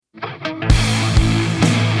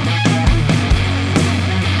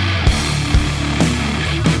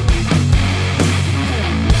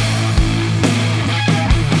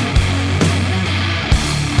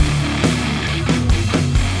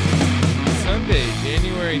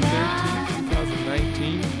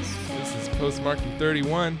Marking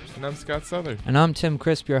 31, and I'm Scott Southern. And I'm Tim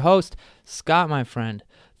Crisp, your host. Scott, my friend,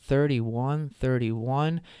 31,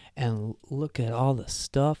 and look at all the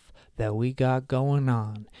stuff that we got going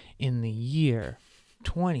on in the year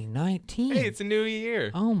 2019. Hey, it's a new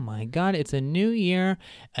year. Oh my God, it's a new year,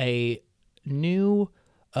 a new,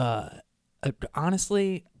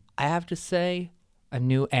 honestly, I have to say, a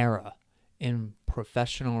new era in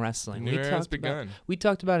professional wrestling. New era has begun. We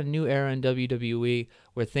talked about a new era in WWE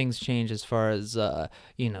where things change as far as the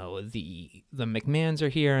McMahons are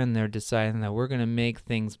here and they're deciding that we're going to make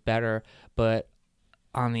things better. But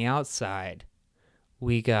on the outside,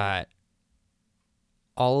 we got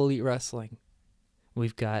All Elite Wrestling.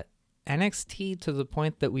 We've got NXT to the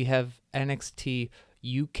point that we have NXT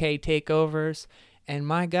UK takeovers. And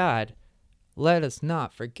my God, let us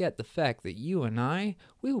not forget the fact that you and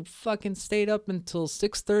we fucking stayed up until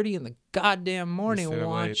 6:30 in the goddamn morning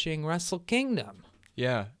watching Wrestle Kingdom.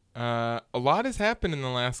 Yeah. A lot has happened in the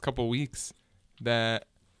last couple weeks that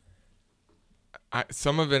I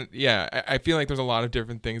feel like there's a lot of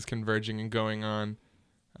different things converging and going on,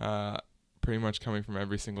 pretty much coming from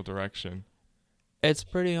every single direction. It's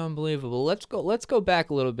pretty unbelievable. Let's go back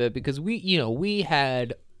a little bit because we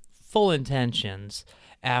had full intentions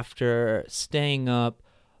after staying up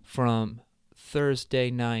from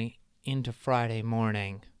Thursday night into Friday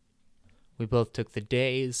morning. We both took the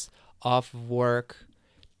days off of work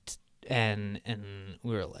and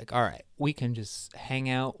we were like, all right, we can just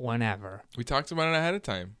hang out whenever. We talked about it ahead of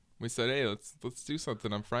time. We said, hey, let's do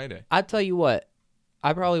something on Friday. I tell you what,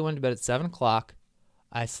 I probably went to bed at 7 o'clock.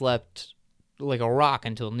 I slept like a rock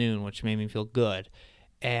until noon, which made me feel good.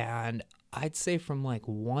 And I'd say from like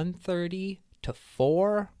 1:30 to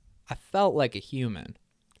 4, I felt like a human.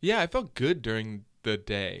 Yeah, I felt good during the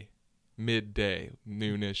day, midday,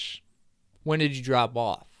 noonish. When did you drop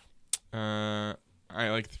off? I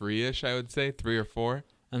like 3-ish, I would say, 3 or 4.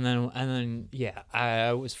 And then, yeah,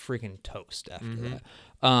 I was freaking toast after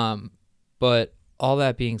that. But all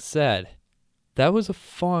that being said, that was a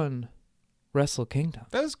fun Wrestle Kingdom.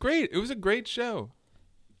 That was great. It was a great show.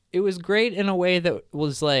 It was great in a way that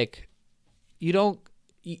was like, you don't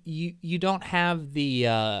have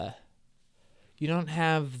the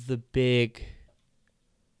big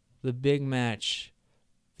match,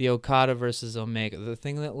 the Okada versus Omega, the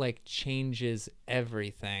thing that like changes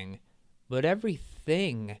everything. But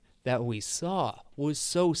everything that we saw was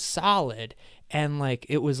so solid and like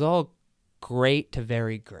it was all great to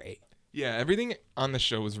very great. Yeah, everything on the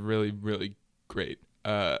show was really, really great.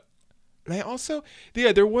 And I also,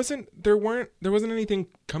 there wasn't anything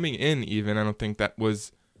coming in even. I don't think that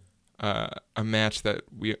was a match that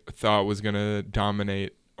we thought was gonna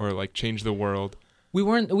dominate or like change the world. We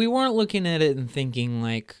weren't looking at it and thinking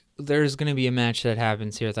like there's gonna be a match that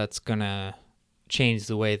happens here that's gonna change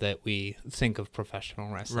the way that we think of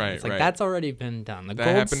professional wrestling. Right, it's like right. That's already been done. The that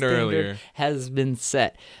gold happened standard earlier. Has been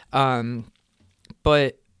set.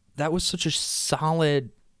 But that was such a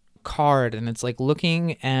solid card, and it's like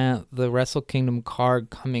looking at the Wrestle Kingdom card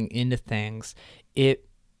coming into things, it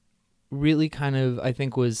really kind of, I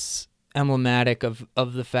think, was emblematic of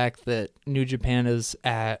the fact that New Japan is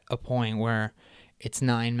at a point where it's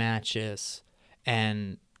 9 matches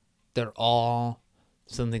and they're all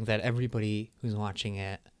something that everybody who's watching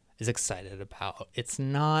it is excited about. It's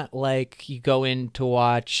not like you go in to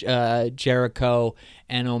watch Jericho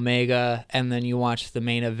and Omega and then you watch the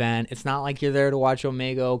main event. It's not like you're there to watch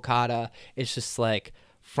Omega Okada. It's just like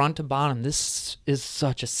front to bottom, this is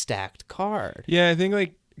such a stacked card. Yeah, I think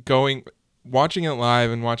like watching it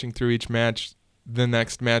live and watching through each match, the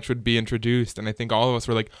next match would be introduced, and I think all of us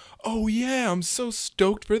were like, oh yeah, I'm so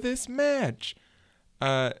stoked for this match.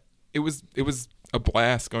 It was a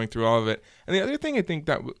blast going through all of it. And the other thing I think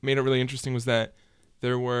that made it really interesting was that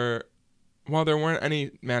while there weren't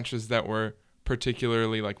any matches that were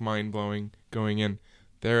particularly like mind-blowing going in,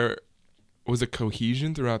 there was a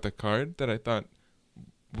cohesion throughout the card that I thought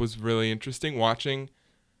was really interesting.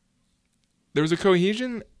 There was a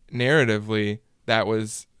cohesion narratively that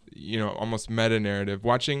was, almost meta-narrative.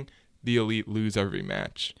 Watching the Elite lose every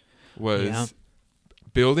match was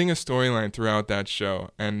building a storyline throughout that show,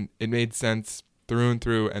 and it made sense through and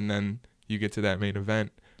through, and then you get to that main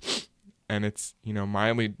event, and it's,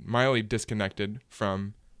 mildly disconnected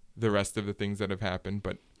from the rest of the things that have happened,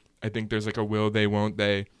 but I think there's like a will they, won't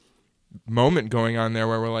they moment going on there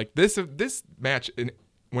where we're like, this match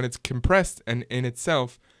when it's compressed and in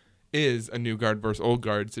itself is a new guard versus old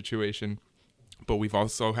guard situation. But we've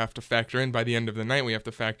also have to factor in, by the end of the night, we have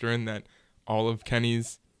to factor in that all of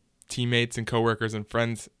Kenny's teammates and coworkers and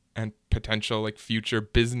friends and potential like future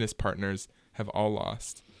business partners have all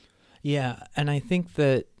lost. Yeah, and I think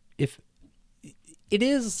that if it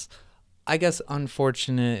is, I guess,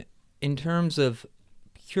 unfortunate in terms of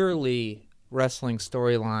purely wrestling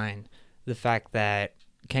storyline, the fact that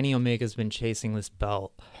Kenny Omega's been chasing this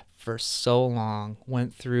belt for so long,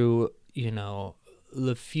 went through,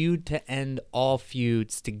 the feud to end all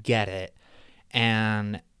feuds to get it,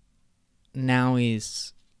 and now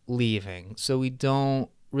he's leaving. So we don't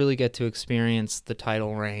really get to experience the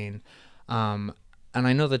title reign. And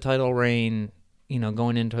I know the title reign,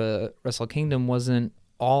 going into Wrestle Kingdom wasn't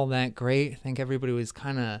all that great. I think everybody was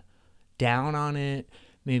kind of down on it,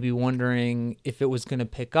 maybe wondering if it was going to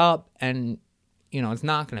pick up, and it's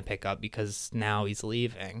not going to pick up because now he's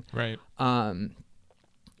leaving. Right.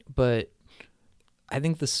 But I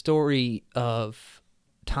think the story of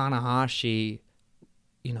Tanahashi,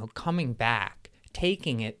 coming back,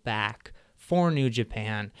 taking it back for New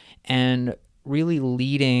Japan, and really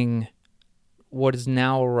leading what is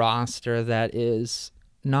now a roster that is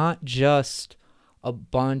not just a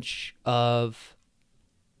bunch of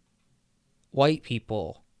white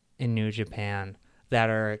people in New Japan that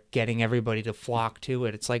are getting everybody to flock to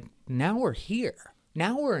it. It's like, now we're here.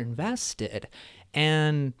 Now we're invested.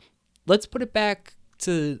 And let's put it back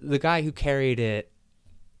to the guy who carried it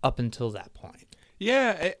up until that point.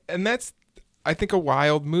 Yeah, and that's, I think, a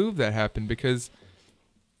wild move that happened because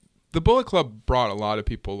the Bullet Club brought a lot of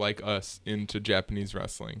people like us into Japanese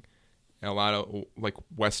wrestling, and a lot of like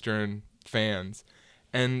Western fans.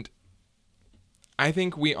 And I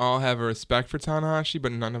think we all have a respect for Tanahashi,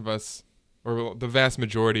 but none of us, or the vast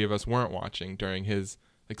majority of us, weren't watching during his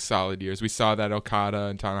like solid years. We saw that Okada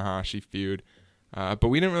and Tanahashi feud, but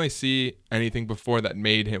we didn't really see anything before that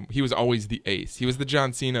made him. He was always the ace. He was the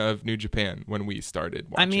John Cena of New Japan when we started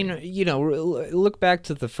watching. I mean, look back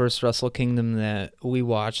to the first Wrestle Kingdom that we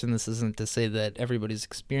watched, and this isn't to say that everybody's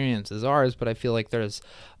experience is ours, but I feel like there's,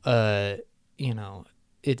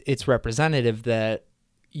 it's representative that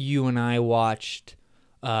you and I watched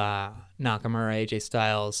Nakamura, AJ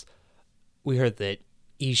Styles. We heard that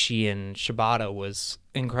Ishii and Shibata was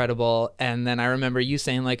incredible, and then I remember you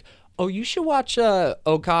saying like, "Oh, you should watch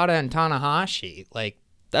Okada and Tanahashi. Like,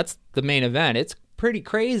 that's the main event. It's pretty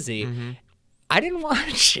crazy." Mm-hmm. I didn't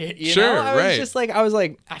watch it. You know? I was just like,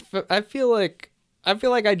 I feel like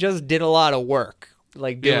I just did a lot of work,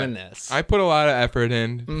 like doing this. I put a lot of effort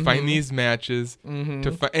in, find these matches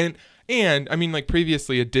to find. And I mean, like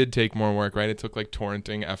previously, it did take more work, right? It took like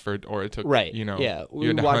torrenting effort, or it took, we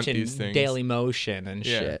were watching Daily Motion and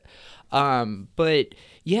shit. But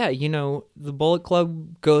yeah, the Bullet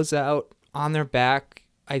Club goes out on their back.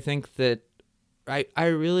 I think that I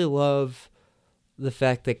really love the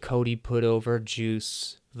fact that Cody put over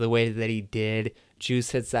Juice the way that he did.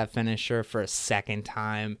 Juice hits that finisher for a second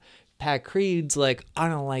time. Pat Creed's like, I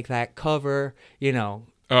don't like that cover,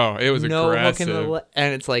 Oh, it was aggressive.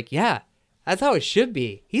 And it's like, yeah, that's how it should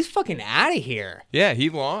be. He's fucking out of here. Yeah, he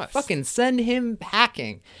lost. Fucking send him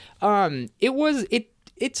packing.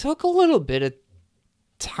 It took a little bit of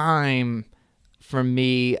time for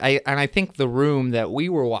me. I think the room that we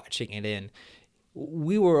were watching it in,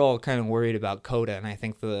 we were all kind of worried about Coda, and I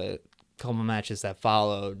think the couple matches that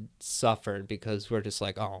followed suffered because we're just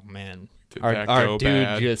like, oh man, our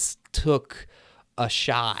dude just took a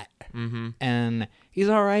shot. Mm-hmm. And he's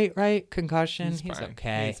all right, right? Concussion. He's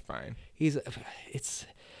okay. He's fine. It's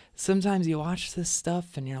sometimes you watch this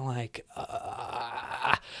stuff and you're like,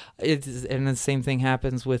 and the same thing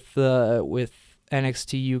happens with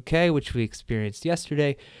NXT UK, which we experienced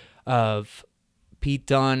yesterday, of Pete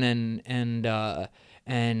Dunne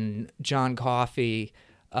and John Coffey.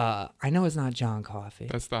 I know it's not John Coffey.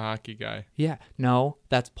 That's the hockey guy. Yeah, no,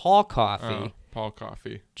 that's Paul Coffey. Paul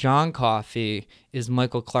Coffey. John Coffey is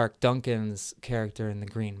Michael Clark Duncan's character in The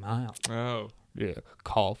Green Mile. Oh. Yeah,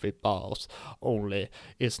 coffee balls. Only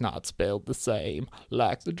it's not spelled the same.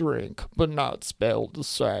 Like the drink, but not spelled the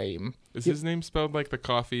same. Is his name spelled like the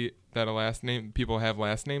coffee that a last name people have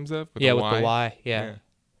last names of? With the Y. Yeah.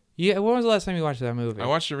 When was the last time you watched that movie? I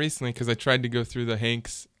watched it recently because I tried to go through the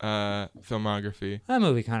Hanks filmography. That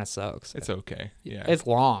movie kind of sucks. It's okay. Yeah. It's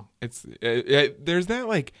long. It's there's that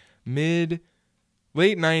like late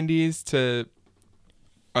 90s to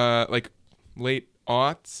like late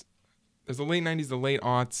aughts. There's the late 90s to late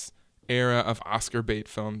aughts era of Oscar bait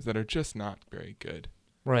films that are just not very good.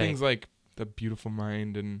 Right. Things like The Beautiful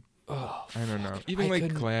Mind and I don't know. Even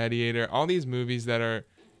like Gladiator. All these movies that are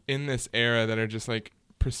in this era that are just like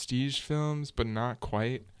prestige films, but not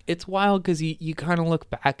quite. It's wild because you kind of look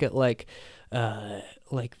back at like the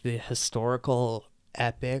historical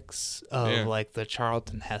epics of like the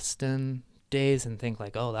Charlton Heston days and think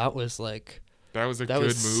like, oh, that was like That was a that good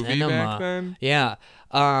was movie cinema. back then. Yeah.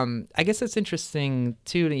 I guess it's interesting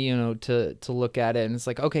too to look at it and it's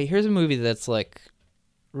like, okay, here's a movie that's like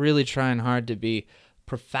really trying hard to be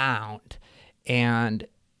profound, and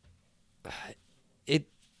it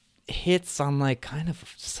hits on like kind of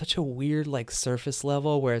such a weird like surface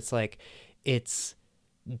level where it's like it's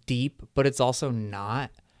deep, but it's also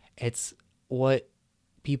not. It's what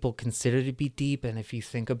people consider to be deep, and if you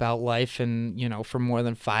think about life and for more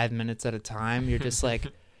than 5 minutes at a time, you're just like,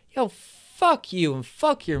 yo, fuck you and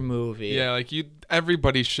fuck your movie. Yeah, like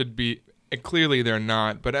everybody should be, and clearly they're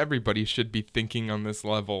not, but everybody should be thinking on this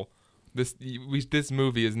level. This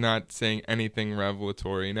movie is not saying anything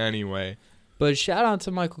revelatory in any way. But shout out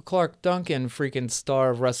to Michael Clark Duncan, freaking star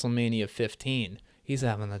of WrestleMania 15. He's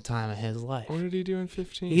having the time of his life. What did he do in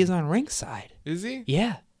 15? He's on ringside. Is he?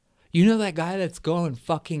 Yeah. You know that guy that's going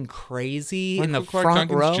fucking crazy in the Michael Clark front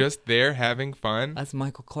Duncan's row? just there having fun? That's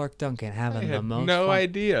Michael Clark Duncan having I the had most no fun.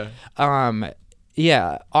 idea.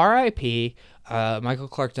 Yeah, R.I.P. Michael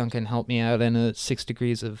Clark Duncan helped me out in a 6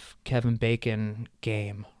 Degrees of Kevin Bacon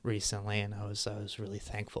game recently, and I was really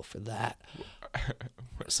thankful for that.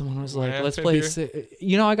 Someone was like, let's play.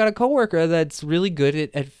 I got a coworker that's really good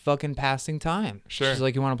at fucking passing time. Sure. She's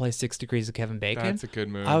like, you want to play 6 Degrees of Kevin Bacon? That's a good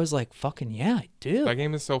move. I was like, fucking yeah, I do. That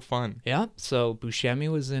game is so fun. Yeah. So Buscemi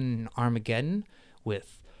was in Armageddon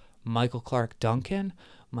with Michael Clark Duncan.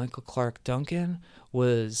 Michael Clark Duncan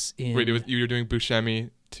was in. Wait, you were doing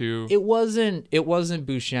Buscemi too? It wasn't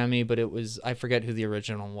Buscemi, but it was. I forget who the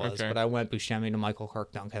original was, Okay. but I went Buscemi to Michael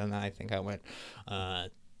Clark Duncan, and then I think I went to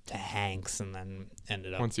Hanks, and then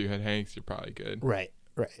ended up. Once you hit Hanks, you're probably good. Right.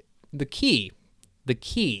 The key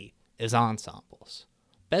is ensembles.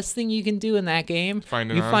 Best thing you can do in that game, Find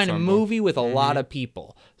an you find a ensemble. movie with a lot of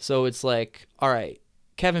people. So it's like, all right,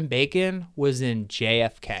 Kevin Bacon was in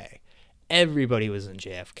JFK. Everybody was in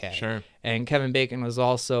JFK. Sure. And Kevin Bacon was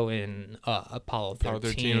also in Apollo 13. Apollo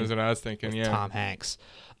 13 was what I was thinking, with yeah. Tom Hanks.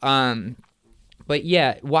 But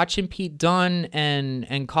yeah, watching Pete Dunne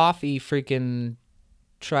and Coffee freaking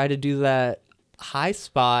try to do that high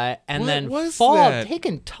spot and What then was fall, that?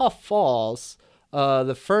 taking tough falls.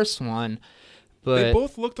 The first one, but They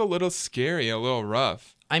both looked a little scary, a little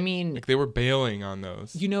rough. I mean, Like they were bailing on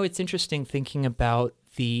those. it's interesting thinking about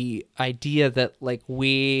the idea that like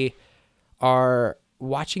we are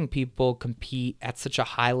watching people compete at such a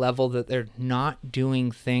high level that they're not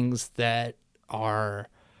doing things that are,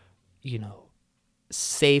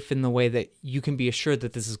 safe in the way that you can be assured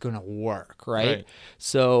that this is going to work, right?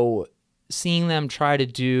 So seeing them try to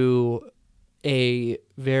do a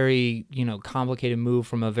very, complicated move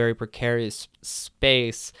from a very precarious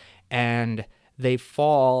space, and they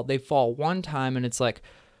fall one time, and it's like,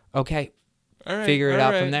 okay, All right, figure it all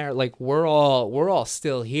out right. from there. Like we're all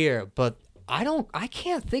still here, but I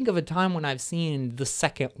can't think of a time when I've seen the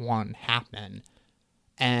second one happen,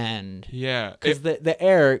 and Yeah. because the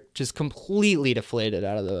air just completely deflated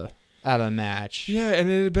out of the match. Yeah, and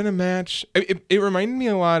it had been a match. It reminded me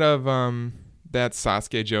a lot of that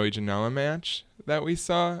Sasuke Joey Janela match that we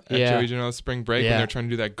saw at Yeah. Joey Janela's spring break when Yeah. they were trying to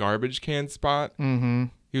do that garbage can spot. Mm-hmm.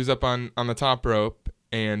 He was up on the top rope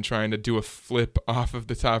and trying to do a flip off of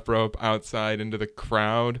the top rope outside into the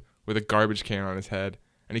crowd with a garbage can on his head,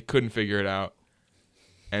 and he couldn't figure it out.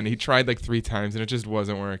 And he tried like 3 times, and it just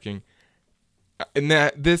wasn't working. And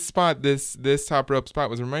this top rope spot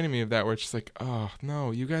was reminding me of that, where it's just like, oh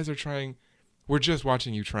no, you guys are trying. We're just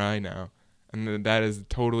watching you try now, and that has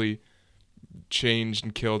totally changed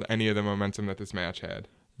and killed any of the momentum that this match had.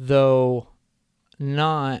 Though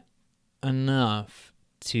not enough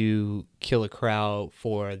to kill a crowd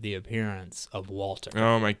for the appearance of Walter.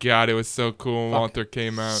 Oh my god, it was so cool when Walter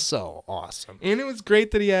came out, So awesome. and it was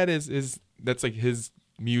great that he had his that's like his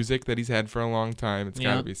music that he's had for a long time. It's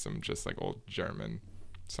got to Yeah. be some just like old German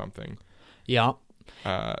something. Yeah.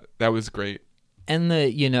 That was great. And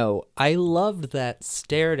I loved that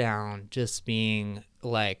stare down just being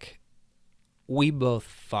like, we both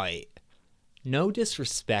fight. No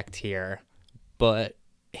disrespect here, but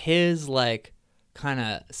his like kind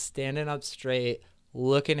of standing up straight,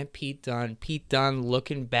 looking at Pete Dunne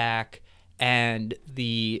looking back, and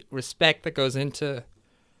the respect that goes into,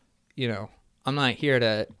 I'm not here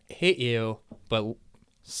to hit you, but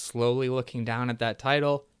slowly looking down at that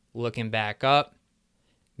title, looking back up,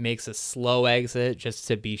 makes a slow exit just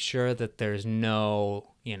to be sure that there's no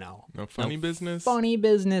Funny business. funny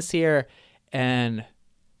business here. And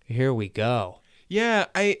here we go. Yeah,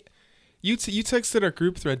 You texted our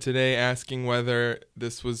group thread today asking whether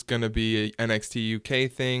this was going to be a NXT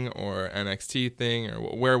UK thing or NXT thing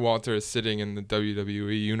or where Walter is sitting in the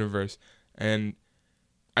WWE universe. And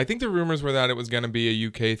I think the rumors were that it was going to be a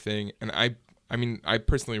UK thing. And I mean, I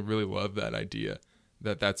personally really love that idea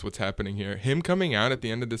that that's what's happening here. Him coming out at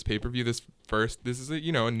the end of this pay-per-view, this is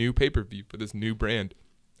a new pay-per-view for this new brand.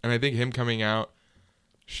 And I think him coming out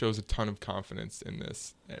shows a ton of confidence in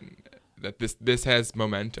this and that this has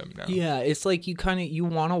momentum now. Yeah, it's like you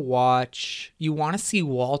want to see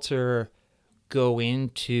Walter go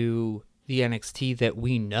into the NXT that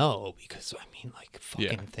we know, because I mean, like,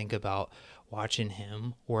 fucking think about watching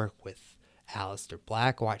him work with Aleister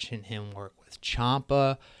Black, watching him work with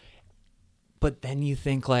Ciampa, but then you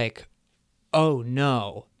think like, oh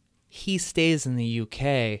no, he stays in the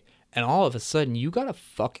UK. And all of a sudden, you got a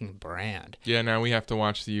fucking brand. Yeah, now we have to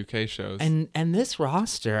watch the UK shows. And this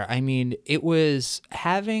roster, I mean, it was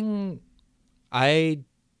I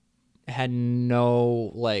had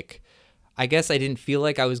no, like, I guess I didn't feel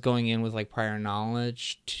like I was going in with, like, prior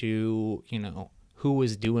knowledge to, who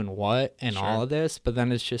was doing what and all of this. But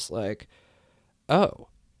then it's just like, oh,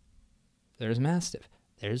 there's Mastiff.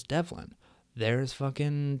 There's Devlin. There's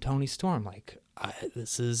fucking Tony Storm. Like,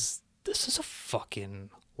 this is a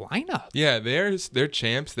fucking lineup. Yeah, their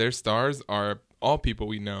champs, their stars are all people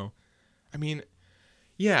we know. I mean,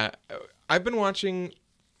 yeah, I've been watching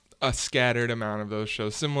a scattered amount of those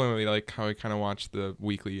shows, similarly like how I kind of watch the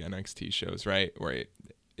weekly NXT shows, right? Where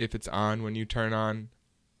if it's on when you turn on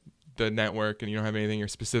the network and you don't have anything you're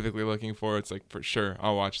specifically looking for, it's like, for sure,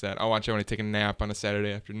 I'll watch that. I'll watch it when I take a nap on a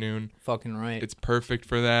Saturday afternoon. Fucking right. It's perfect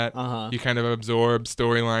for that. You kind of absorb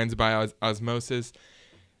storylines by osmosis.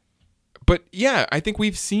 But yeah, I think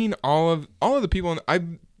we've seen all of the people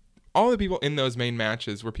in those main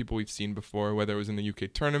matches were people we've seen before, whether it was in the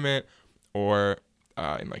UK tournament or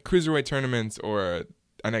in like cruiserweight tournaments or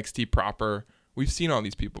NXT proper. We've seen all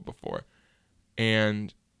these people before,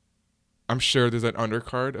 and I'm sure there's an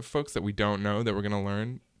undercard of folks that we don't know that we're gonna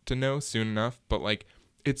learn to know soon enough. But like,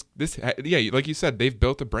 it's this, yeah, like you said, they've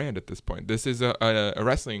built a brand at this point. This is a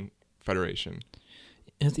wrestling federation.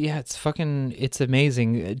 Yeah, it's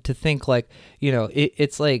amazing to think, like,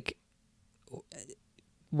 it's like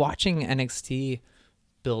watching NXT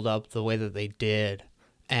build up the way that they did,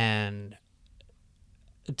 and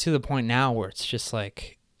to the point now where it's just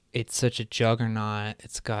like, it's such a juggernaut.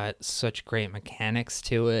 It's got such great mechanics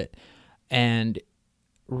to it. And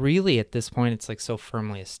really at this point, it's like so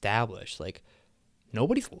firmly established, like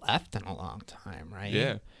nobody's left in a long time. Right.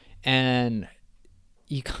 Yeah. And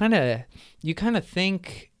you kind of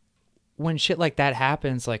think when shit like that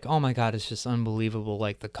happens, like, oh my God, it's just unbelievable.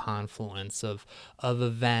 Like the confluence of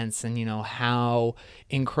events and, how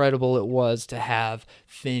incredible it was to have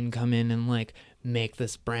Finn come in and like make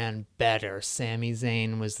this brand better. Sami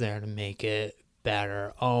Zayn was there to make it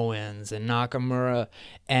better. Owens and Nakamura.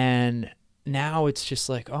 And now it's just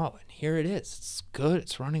like, oh, and here it is. It's good.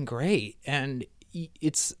 It's running great. And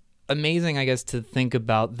it's amazing, I guess, to think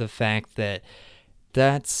about the fact that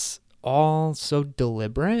that's all so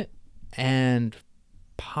deliberate and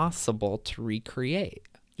possible to recreate.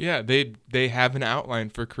 Yeah, they have an outline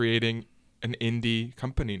for creating an indie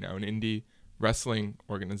company now, an indie wrestling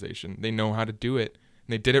organization. They know how to do it,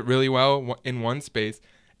 and they did it really well in one space.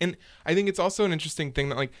 And I think it's also an interesting thing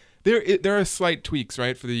that like there are slight tweaks,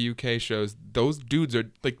 right, for the UK shows. Those dudes are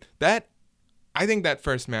like that. I think that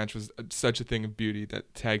first match was such a thing of beauty.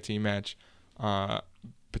 That tag team match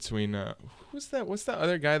between who's that? What's that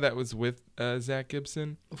other guy that was with Zach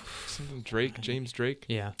Gibson? Something Drake, James Drake.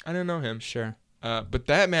 Yeah, I don't know him. Sure. But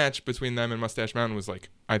that match between them and Mustache Mountain was like,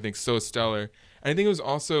 I think, so stellar. And I think it was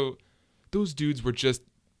also, those dudes were just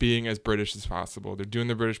being as British as possible. They're doing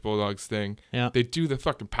the British Bulldogs thing. Yeah. They do the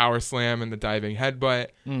fucking power slam and the diving headbutt.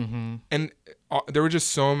 Mm-hmm. And there were just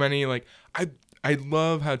so many, like, I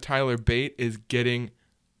love how Tyler Bate is getting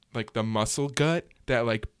like the muscle gut, that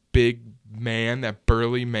like big man, that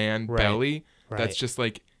burly man belly. Right. That's just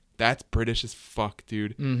like, that's British as fuck,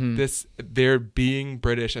 dude. Mm-hmm. They're being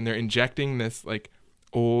British and they're injecting this like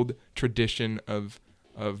old tradition of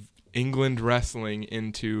England wrestling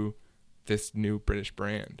into this new British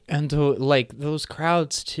brand. And to, like, those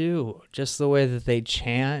crowds too, just the way that they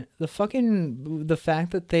chant, the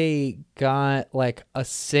fact that they got like a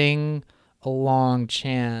sing along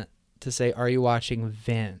chant to say, "Are you watching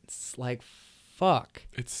Vince?" Like, fuck.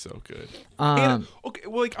 It's so good. And, okay,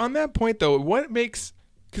 well, like on that point though, what makes,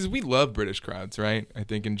 because we love British crowds, right? I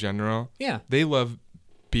think in general. Yeah. They love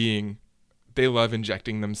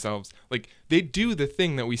injecting themselves. Like, they do the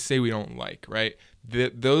thing that we say we don't like, right?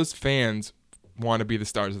 Those fans want to be the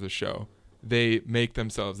stars of the show. they make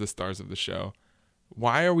themselves the stars of the show.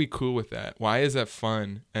 Why are we cool with that? Why is that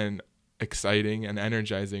fun and exciting and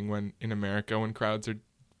energizing when in America when crowds are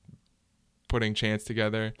putting chants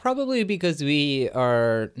together? Probably because we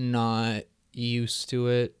are not used to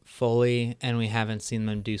it fully, and we haven't seen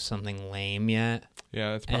them do something lame yet.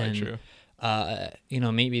 Yeah, that's probably true.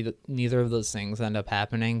 Maybe neither of those things end up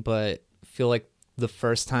happening, but I feel like the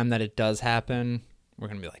first time that it does happen, we're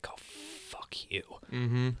gonna be like, "Oh, fuck you."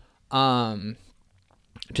 Mm-hmm.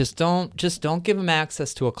 Just don't give them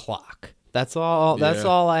access to a clock. That's all. That's Yeah.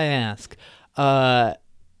 all I ask. All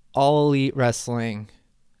Elite Wrestling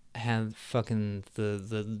had fucking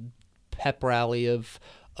the pep rally of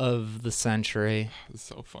the century. It's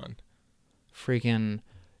so fun. Freaking,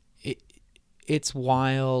 it's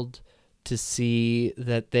wild to see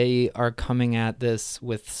that they are coming at this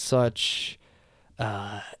with such.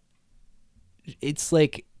 It's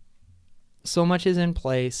like so much is in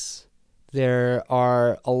place. There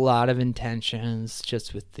are a lot of intentions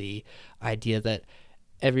just with the idea that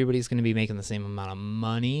everybody's going to be making the same amount of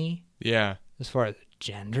money. Yeah. As far as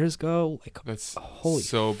genders go, like, That's holy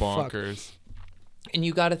so fuck. bonkers. And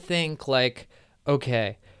you got to think, like,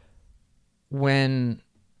 okay, when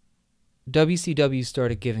WCW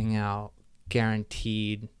started giving out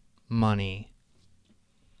guaranteed money,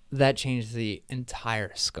 that changed the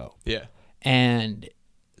entire scope. Yeah. And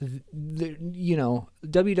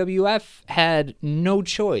WWF had no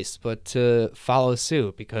choice but to follow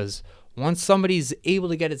suit, because once somebody's able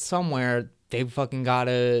to get it somewhere, they fucking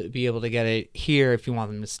gotta be able to get it here if you want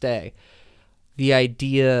them to stay. The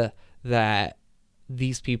idea that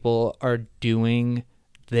these people are doing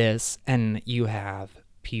this, and you have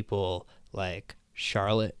people like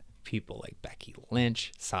Charlotte, people like Becky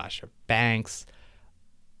Lynch, Sasha Banks,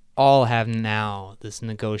 all have now this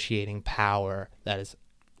negotiating power that is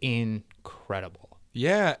incredible.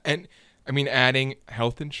 Yeah, and I mean, adding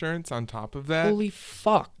health insurance on top of that. Holy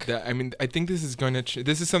fuck! I think this is going to.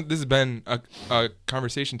 This has been a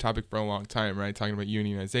conversation topic for a long time, right? Talking about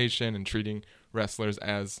unionization and treating wrestlers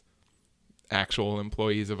as actual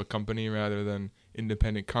employees of a company rather than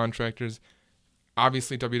independent contractors.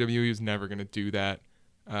 Obviously, WWE is never going to do that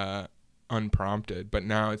unprompted, but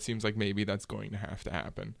now it seems like maybe that's going to have to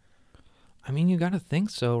happen. I mean, you got to think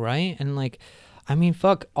so, right? And like, I mean,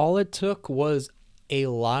 fuck, all it took was a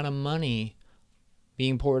lot of money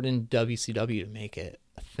being poured in WCW to make it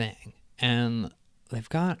a thing. And they've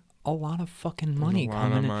got a lot of fucking money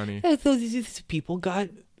coming in. These people got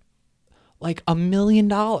like $1 million.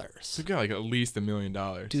 They've got like at least $1 million.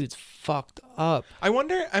 Dude, it's fucked up. I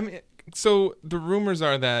wonder, I mean, so the rumors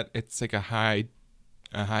are that it's like a high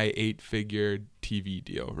 8-figure TV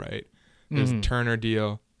deal, right? There's a Turner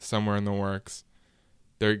deal somewhere in the works.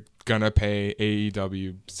 They're gonna pay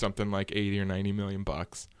AEW something like 80 or 90 million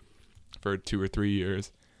bucks for 2 or 3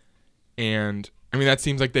 years. And I mean, that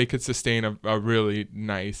seems like they could sustain a really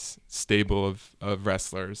nice stable of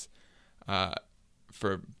wrestlers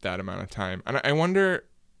for that amount of time. And I wonder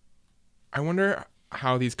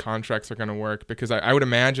how these contracts are going to work, because I would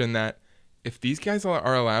imagine that if these guys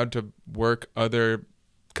are allowed to work other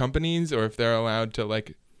companies, or if they're allowed to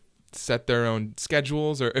like set their own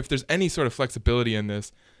schedules, or if there's any sort of flexibility in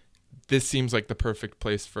this seems like the perfect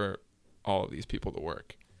place for all of these people to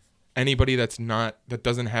work. Anybody isn't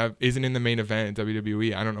in the main event in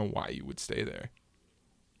WWE, I don't know why you would stay there.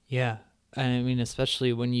 Yeah. I mean,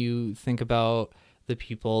 especially when you think about the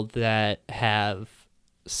people that have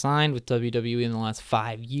signed with WWE in the last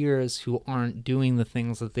 5 years who aren't doing the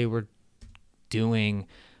things that they were doing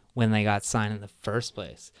when they got signed in the first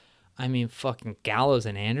place. I mean, fucking Gallows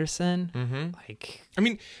and Anderson. Mm-hmm. Like, I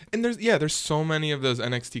mean, and there's so many of those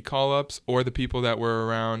NXT call-ups, or the people that were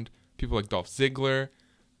around, people like Dolph Ziggler,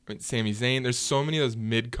 Sami Zayn. There's so many of those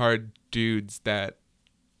mid-card dudes that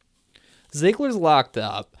Ziggler's locked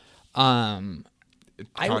up.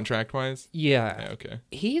 Contract-wise? Yeah. Okay.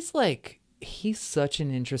 He's such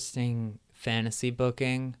an interesting fantasy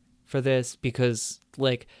booking for this, because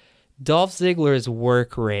like Dolph Ziggler's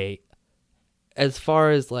work rate, as far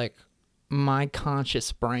as like my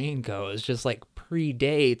conscious brain goes, just like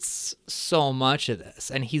predates so much of this.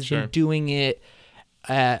 And he's been doing it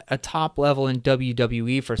at a top level in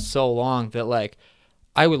WWE for so long that like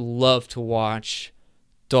I would love to watch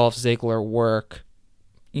Dolph Ziggler work,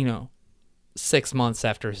 6 months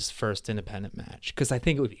after his first independent match, because I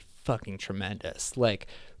think it would be fucking tremendous. Like,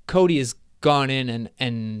 Cody has gone in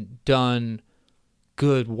and done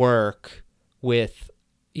good work with,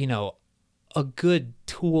 a good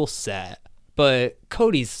tool set, but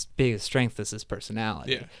Cody's biggest strength is his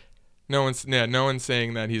personality. Yeah. No one's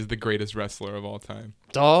saying that he's the greatest wrestler of all time.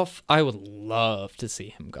 Dolph, I would love to see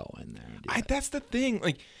him go in there. And do that. That's the thing.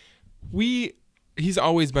 Like, he's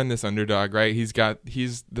always been this underdog, right? He's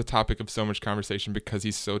the topic of so much conversation because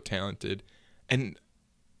he's so talented, and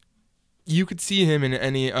you could see him in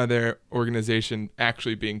any other organization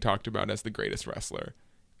actually being talked about as the greatest wrestler.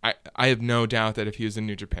 I have no doubt that if he was in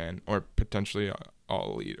New Japan or potentially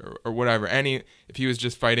All Elite or whatever, if he was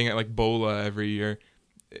just fighting at like Bola every year,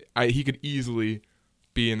 he could easily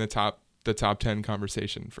be in the top 10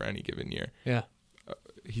 conversation for any given year. Yeah.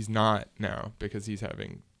 He's not now because he's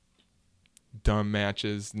having dumb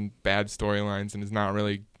matches and bad storylines and is not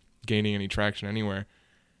really gaining any traction anywhere.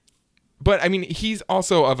 But I mean, he's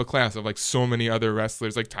also of a class of like so many other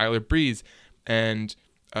wrestlers like Tyler Breeze and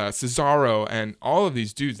Cesaro and all of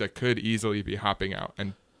these dudes that could easily be hopping out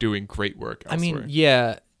and doing great work elsewhere. I mean,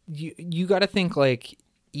 yeah, you got to think like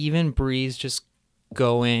even Breeze just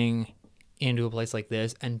going into a place like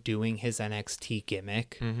this and doing his NXT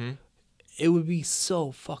gimmick, it would be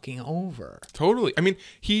so fucking over. Totally. I mean,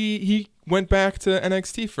 he went back to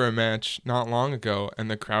NXT for a match not long ago, and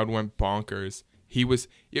the crowd went bonkers.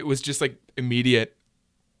 It was just like an immediate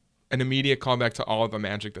callback to all of the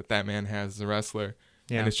magic that man has as a wrestler,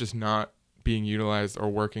 and it's just not being utilized or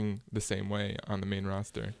working the same way on the main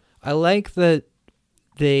roster. I like that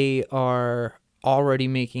they are already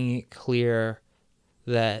making it clear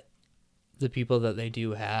that the people that they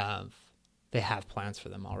do have, they have plans for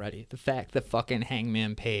them already. The fact that fucking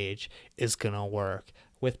Hangman Page is gonna work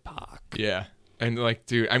with Pac. Yeah, and like,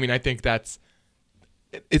 dude, I mean, I think it's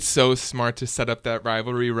so smart to set up that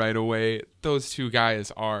rivalry right away. Those two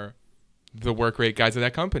guys are the work rate guys of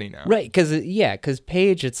that company now. Right, because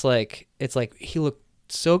Page, it's like he looked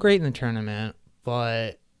so great in the tournament,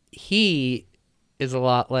 but he is a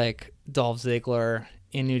lot like Dolph Ziggler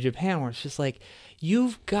in New Japan, where it's just like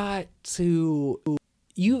you've got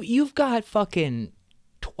fucking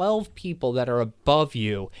 12 people that are above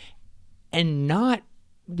you, and not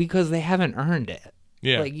because they haven't earned it.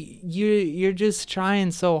 Yeah, like you're just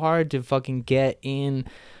trying so hard to fucking get in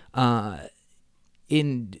what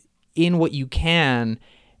you can,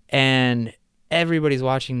 and everybody's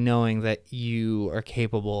watching knowing that you are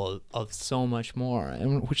capable of so much more,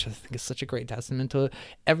 and which I think is such a great testament to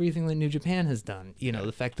everything that New Japan has done. You know,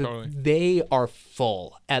 the fact that they are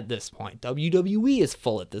full at this point. WWE is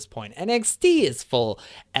full at this point. NXT is full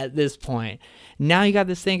at this point. Now you got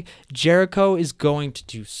this thing. Jericho is going to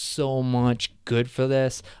do so much good for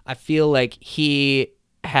this. I feel like he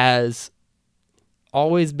has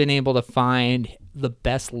always been able to find the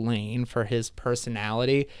best lane for his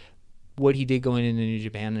personality. What he did going into New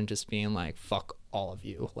Japan and just being like, fuck all of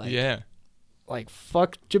you. Like, yeah. Like,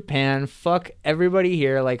 fuck Japan. Fuck everybody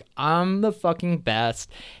here. Like, I'm the fucking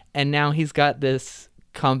best. And now he's got this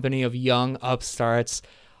company of young upstarts.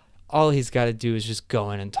 All he's got to do is just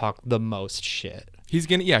go in and talk the most shit. He's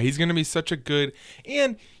gonna be such a good,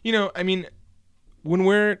 and you know, I mean, when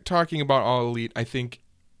we're talking about All Elite, I think,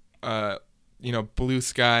 Blue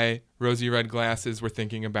Sky, Rosy Red Glasses, we're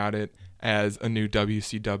thinking about it as a new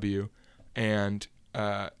WCW, and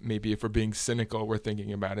maybe if we're being cynical, we're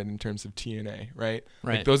thinking about it in terms of TNA, right?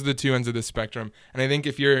 Like, those are the two ends of the spectrum. And I think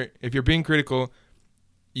if you're being critical,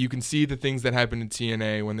 you can see the things that happened in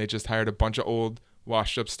TNA when they just hired a bunch of old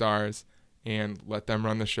washed up stars and let them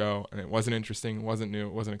run the show, and it wasn't interesting, it wasn't new,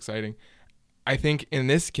 it wasn't exciting. I think in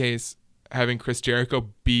this case, having Chris Jericho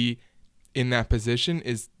be in that position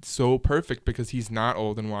is so perfect because he's not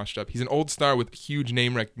old and washed up. He's an old star with huge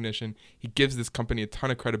name recognition. He gives this company a ton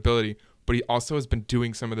of credibility, but he also has been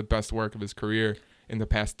doing some of the best work of his career in the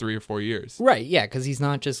past 3 or 4 years. Right, yeah, because he's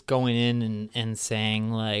not just going in and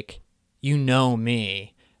saying, like, you know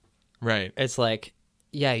me. Right. It's like,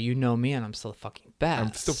 yeah, you know me, and I'm still the fucking best.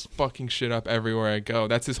 I'm still fucking shit up everywhere I go.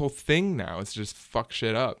 That's his whole thing now. It's just fuck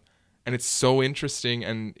shit up. And it's so interesting,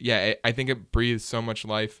 and yeah, I think it breathes so much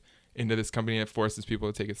life into this company that forces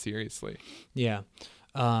people to take it seriously. Yeah.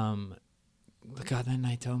 God, that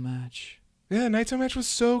Naito match. Yeah, Naito match was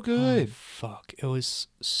so good. Oh, fuck. It was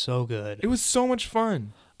so good. It was so much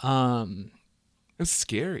fun. It was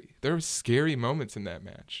scary. There were scary moments in that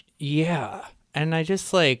match. Yeah. And I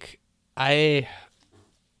just like, I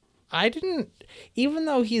didn't, even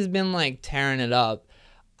though he's been like tearing it up,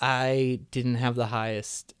 I didn't have the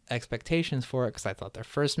highest expectations for it because I thought their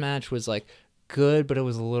first match was like good, but it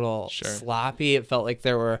was a little sloppy. It felt like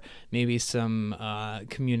there were maybe some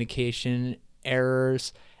communication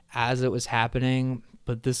errors as it was happening.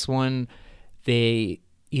 But this one, they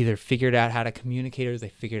either figured out how to communicate or they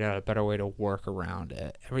figured out a better way to work around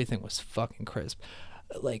it. Everything was fucking crisp.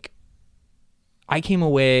 Like, I came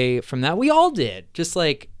away from that. We all did. Just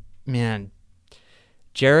like, man,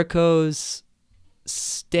 Jericho's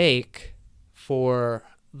stake for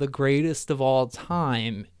the greatest of all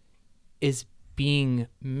time is being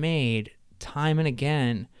made time and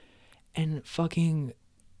again, and fucking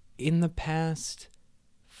in the past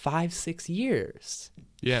 5-6 years,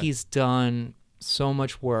 he's done so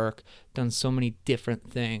much work, done so many different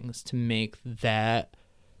things to make that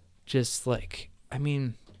just like, I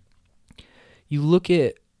mean, you look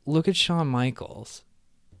at Shawn Michaels,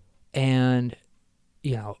 and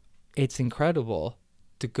you know, it's incredible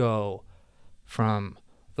to go from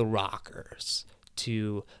the Rockers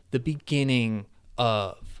to the beginning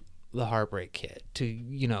of the Heartbreak Kid to,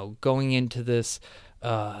 you know, going into this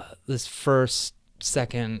this first,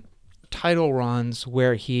 second title runs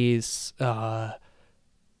where he's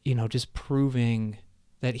you know, just proving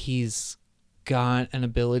that he's got an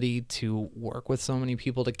ability to work with so many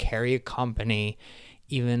people to carry a company,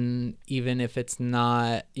 even if it's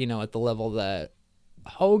not, you know, at the level that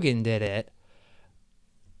Hogan did it.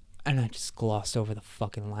 And I just glossed over the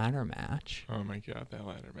fucking ladder match. Oh my god, that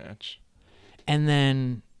ladder match. And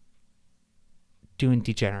then doing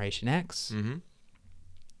Degeneration X. Mm-hmm.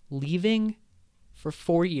 Leaving for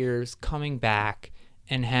 4 years, coming back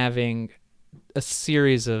and having a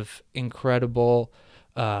series of incredible,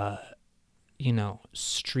 you know,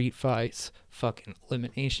 street fights, fucking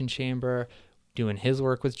Elimination Chamber, doing his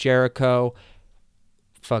work with Jericho,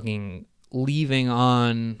 fucking leaving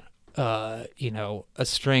on, you know, a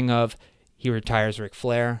string of, he retires Ric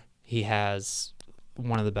Flair. He has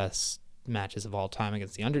one of the best matches of all time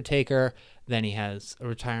against The Undertaker. Then he has a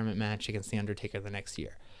retirement match against The Undertaker the next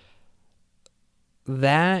year.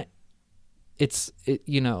 That,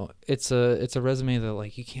 you know, it's a resume that,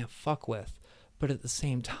 like, you can't fuck with. But at the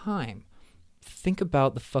same time, think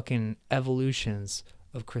about the fucking evolutions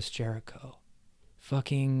of Chris Jericho.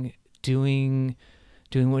 Fucking doing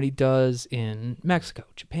what he does in Mexico,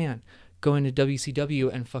 Japan, going to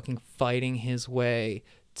WCW and fucking fighting his way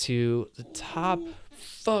to the top.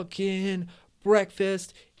 Fucking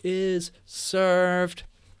breakfast is served.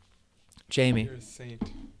 Jamie. You're a saint.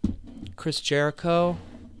 Chris Jericho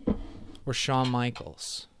or Shawn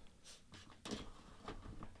Michaels?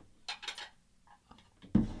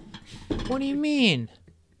 What do you mean?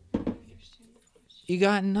 You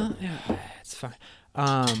got nothing? It's fine.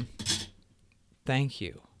 Thank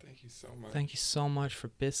you. Thank you so much. Thank you so much for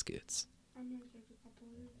biscuits.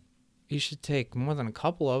 You should take more than a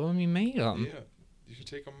couple of them. You made them. Yeah, you should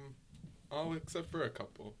take them all except for a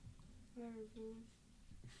couple.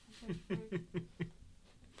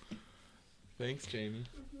 Thanks, Jamie.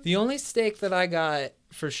 The only stake that I got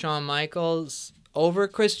for Shawn Michaels over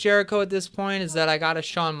Chris Jericho at this point is that I got a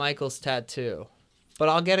Shawn Michaels tattoo. But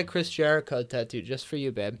I'll get a Chris Jericho tattoo just for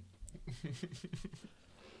you, babe.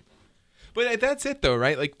 But that's it, though,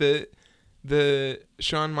 right? Like, the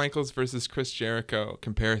Shawn Michaels versus Chris Jericho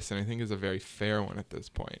comparison, I think, is a very fair one at this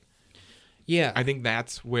point. Yeah. I think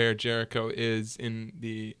that's where Jericho is in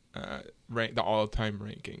the all-time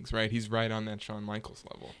rankings, right? He's right on that Shawn Michaels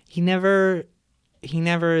level. He never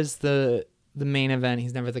is the main event.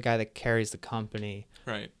 He's never the guy that carries the company.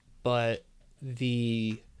 Right. But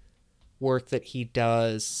the work that he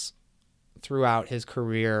does throughout his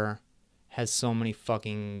career has so many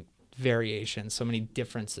fucking variations, so many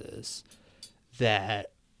differences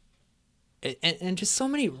that, and just so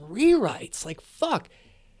many rewrites. Like, fuck.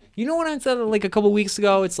 You know what I said like a couple weeks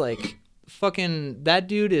ago? It's like, fucking, that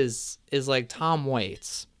dude is like Tom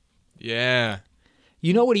Waits. Yeah.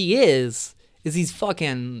 You know what he is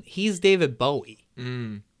he's David Bowie.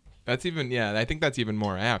 That's even, yeah, I think that's even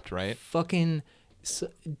more apt, right? Fucking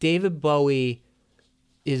David Bowie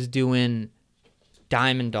is doing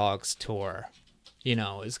Diamond Dogs tour. You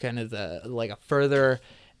know, is kind of like a further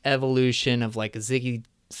evolution of like a Ziggy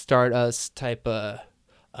Stardust type of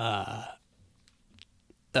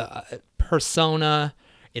persona.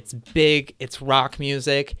 It's big. It's rock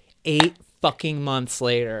music. 8 fucking months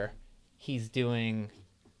later, he's doing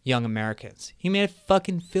Young Americans. He made a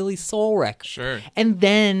fucking Philly soul record. Sure. And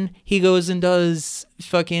then he goes and does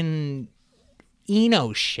fucking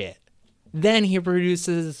Eno shit. Then he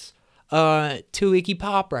produces 2 Iggy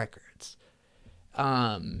Pop records.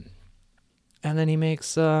 And then he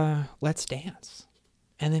makes Let's Dance.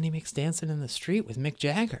 And then he makes Dancing in the Street with Mick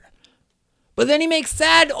Jagger. But then he makes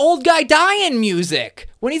sad old guy dying music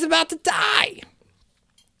when he's about to die.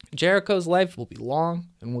 Jericho's life will be long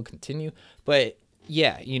and will continue. But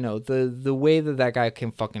yeah, you know, the way that guy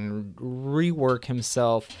can fucking rework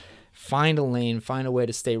himself, find a lane, find a way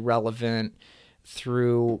to stay relevant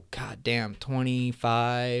through, goddamn,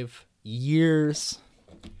 25 years.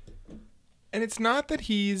 And it's not that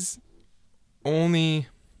he's only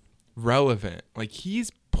relevant. Like,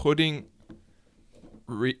 he's putting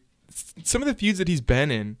some of the feuds that he's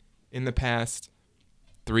been in the past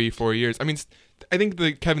 3-4 years. I mean, I think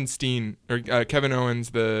the Kevin Steen or Kevin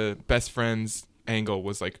Owens, the best friends angle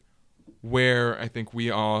was like where I think we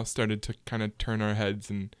all started to kind of turn our heads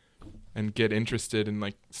and get interested and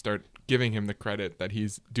like start giving him the credit that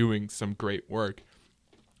he's doing some great work.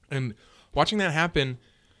 And watching that happen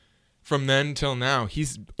from then till now,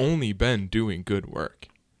 he's only been doing good work.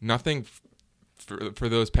 Nothing for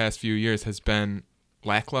those past few years has been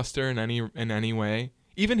lackluster in any way.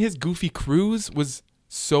 Even his goofy cruise was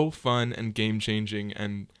so fun and game-changing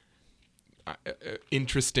and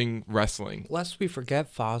interesting wrestling. Lest we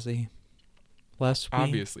forget Fozzy.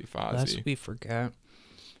 Obviously Fozzy. Lest we forget.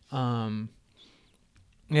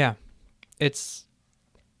 Yeah, it's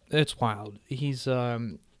wild. He's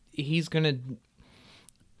gonna.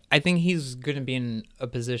 I think he's gonna be in a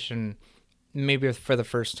position, maybe for the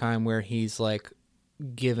first time, where he's like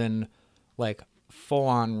given like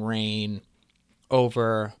full-on reign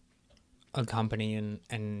over a company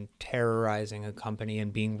and terrorizing a company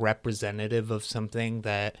and being representative of something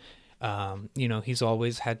that he's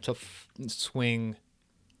always had to swing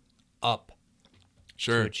up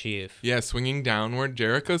to achieve. Yeah, swinging downward.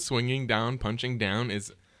 Jericho swinging down, punching down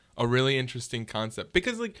is a really interesting concept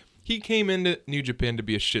because like he came into New Japan to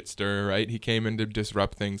be a shit stirrer, right? He came in to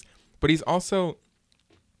disrupt things, but he's also,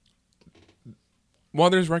 while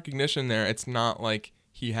there's recognition there, it's not like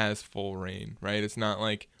he has full reign, right? It's not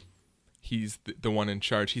like he's the one in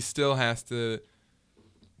charge. He still has to,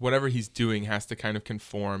 whatever he's doing has to kind of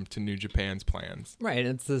conform to New Japan's plans. Right.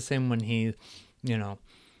 It's the same when he,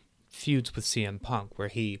 feuds with CM Punk, where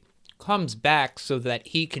he comes back so that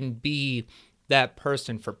he can be that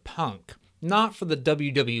person for Punk, not for the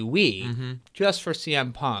WWE, just for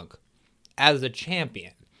CM Punk as a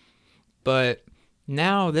champion. But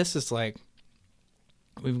now this is like,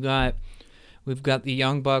 we've got the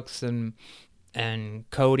Young Bucks and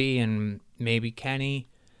Cody and maybe Kenny,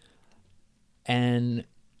 and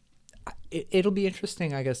it'll be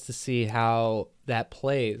interesting, I guess, to see how that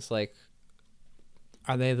plays. Like,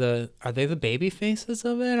 are they the baby faces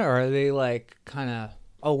of it, or are they like kind of,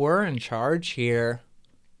 oh, we're in charge here,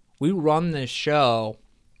 we run this show?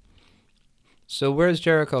 So where's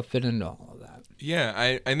Jericho fit into all of that?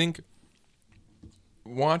 Yeah, I think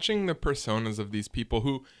watching the personas of these people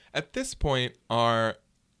who at this point are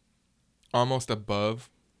almost above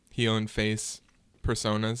heel and face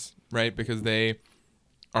personas, right? Because they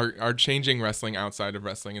are changing wrestling outside of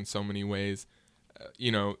wrestling in so many ways.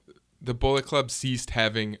 The Bullet Club ceased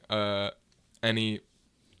having any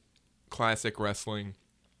classic wrestling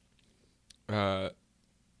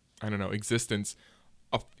existence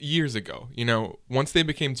years ago. Once they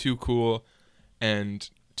became too cool and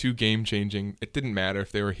too game changing, it didn't matter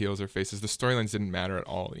if they were heels or faces. The storylines didn't matter at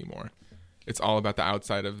all anymore. It's all about the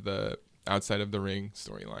outside of the ring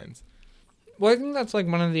storylines. Well, I think that's like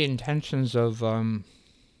one of the intentions of All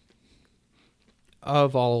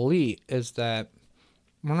Elite, is that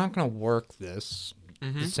we're not going to work this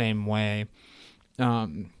the same way.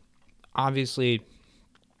 Obviously,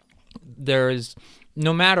 there is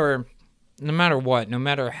no matter what, no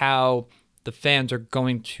matter how the fans are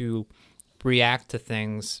going to react to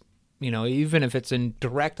things, even if it's in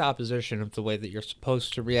direct opposition of the way that you're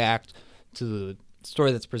supposed to react to the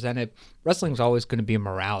story that's presented, wrestling's always going to be a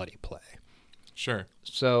morality play. Sure.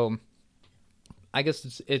 So I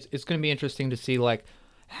guess it's going to be interesting to see like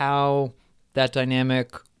how that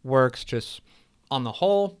dynamic works just on the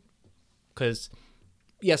whole, because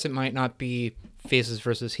yes, it might not be faces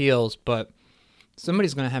versus heels, but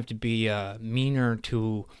somebody's going to have to be meaner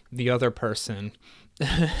to the other person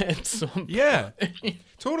at some point. Yeah,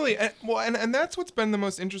 totally. And that's what's been the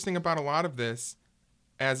most interesting about a lot of this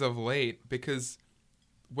as of late, because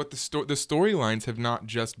what the storylines have not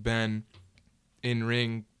just been in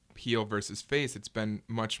ring heel versus face. It's been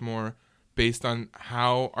much more based on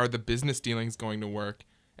how are the business dealings going to work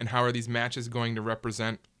and how are these matches going to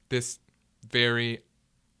represent this very,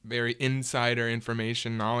 very insider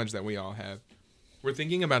information knowledge that we all have. We're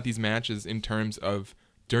thinking about these matches in terms of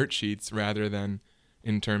dirt sheets rather than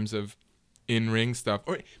in terms of in-ring stuff,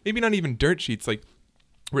 or maybe not even dirt sheets. Like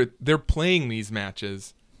they're playing these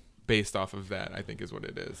matches based off of that, I think is what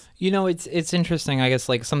it is. It's interesting. I guess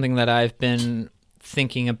like something that I've been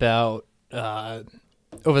thinking about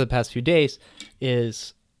over the past few days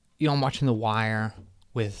is, I'm watching The Wire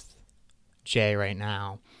with Jay right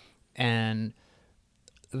now, and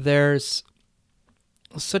there's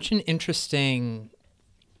such an interesting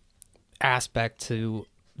aspect to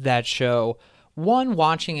that show. One,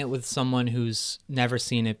 watching it with someone who's never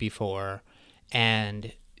seen it before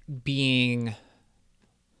and being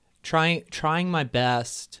trying my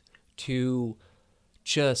best to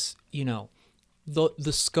just,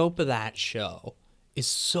 the scope of that show is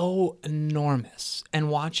so enormous, and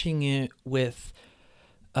watching it with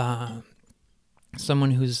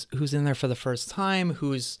someone who's in there for the first time,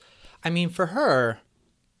 for her,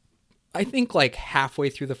 I think like halfway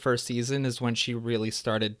through the first season is when she really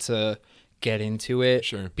started to get into it.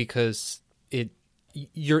 Sure. Because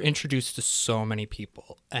you're introduced to so many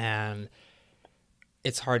people, and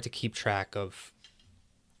it's hard to keep track of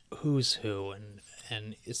who's who,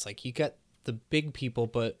 and it's like you get the big people,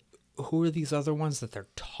 but who are these other ones that they're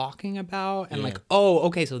talking about? And like, oh,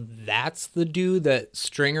 okay, so that's the dude that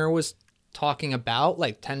Stringer was talking about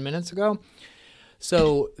like 10 minutes ago.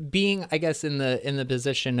 So being, I guess, in the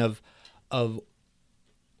position of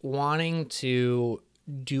wanting to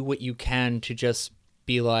do what you can to just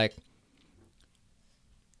be like,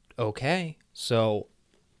 okay, so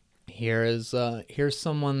here's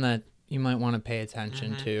someone that you might want to pay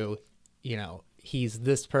attention to. He's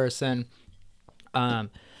this person.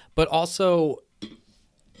 But also,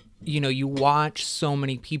 you watch so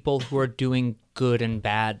many people who are doing good and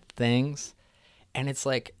bad things, and it's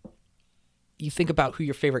like, you think about who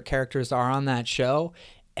your favorite characters are on that show,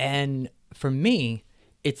 and for me,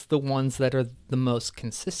 it's the ones that are the most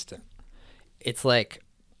consistent. It's like,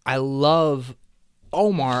 I love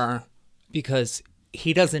Omar because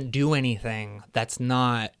he doesn't do anything that's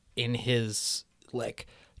not in his, like,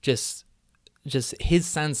 just his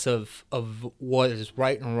sense of what is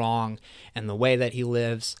right and wrong and the way that he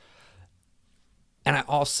lives. And I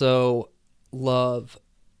also love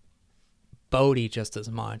Bodhi just as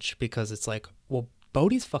much because it's like, well,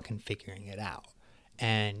 Bodhi's fucking figuring it out.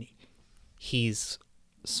 And he's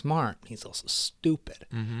smart. He's also stupid.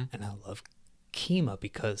 Mm-hmm. And I love Kima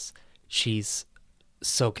because she's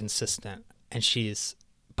so consistent, and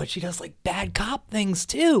but she does like bad cop things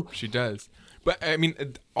too. She does. But I mean,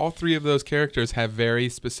 all three of those characters have very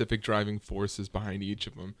specific driving forces behind each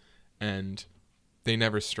of them, and they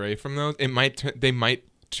never stray from those. They might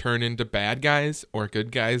turn into bad guys or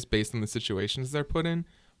good guys based on the situations they're put in,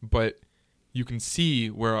 but you can see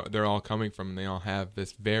where they're all coming from, and they all have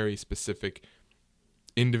this very specific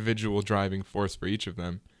individual driving force for each of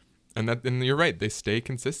them. And you're right, they stay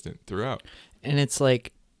consistent throughout. And it's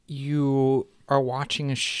like you are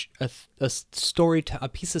watching a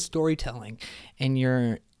piece of storytelling, and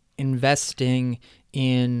you're investing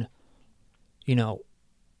in,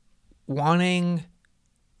 wanting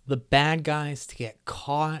the bad guys to get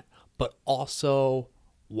caught, but also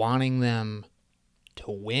wanting them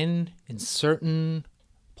to win in certain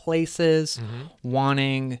places,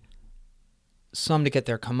 wanting some to get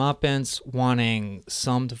their comeuppance, wanting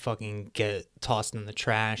some to fucking get tossed in the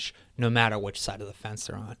trash, no matter which side of the fence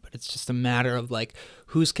they're on. But it's just a matter of like,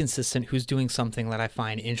 who's consistent, who's doing something that I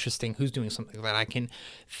find interesting, who's doing something that I can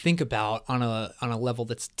think about on a level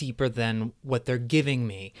that's deeper than what they're giving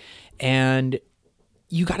me. And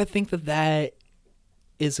you got to think that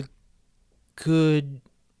is a good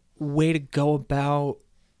way to go about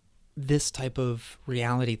this type of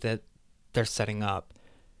reality that they're setting up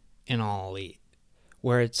in All Elite,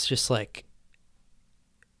 where it's just like,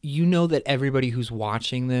 that everybody who's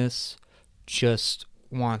watching this just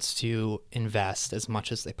wants to invest as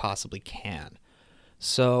much as they possibly can.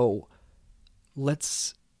 So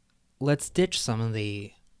let's ditch some of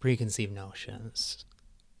the preconceived notions.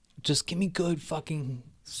 Just give me good fucking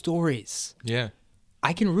stories. Yeah.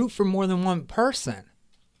 I can root for more than one person.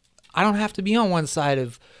 I don't have to be on one side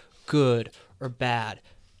of good or bad.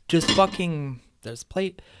 Just fucking,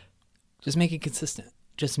 just make it consistent.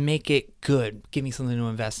 Just make it good. Give me something to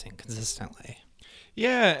invest in consistently.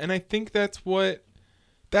 Yeah, and I think that's what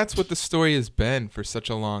the story has been for such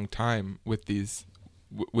a long time with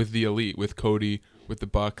with the Elite, with Cody, with the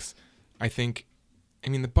Bucks.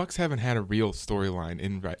 The Bucks haven't had a real storyline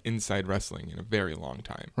inside wrestling in a very long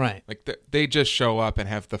time. Right. Like they just show up and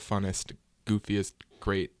have the funnest, goofiest,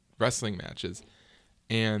 great wrestling matches.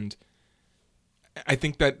 And I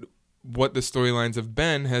think that what the storylines have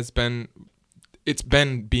been it's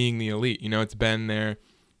been being the Elite. It's been their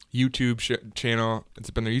YouTube channel. It's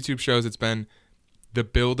been their YouTube shows. It's been the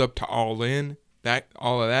build up to All In.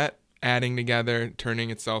 All of that adding together, turning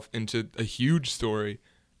itself into a huge story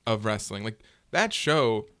of wrestling. Like that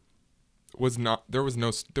show there were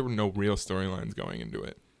no real storylines going into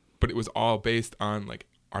it, but it was all based on like,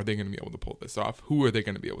 are they going to be able to pull this off? Who are they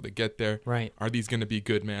going to be able to get there? Right. Are these going to be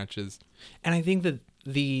good matches? And I think that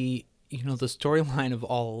the storyline of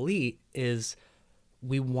All Elite is,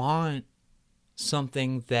 we want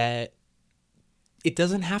something that it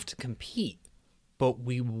doesn't have to compete, but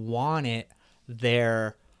we want it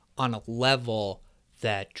there on a level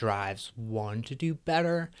that drives one to do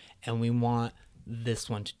better, and we want this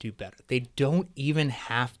one to do better. They don't even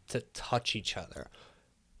have to touch each other.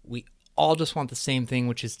 We all just want the same thing,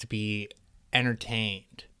 which is to be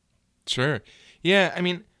entertained. Sure. Yeah, I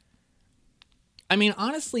mean,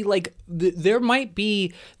 honestly, like there might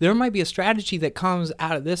be a strategy that comes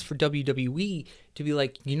out of this for WWE to be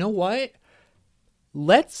like, you know what?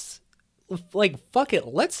 Fuck it.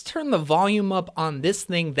 Let's turn the volume up on this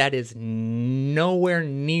thing that is nowhere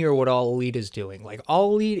near what All Elite is doing. Like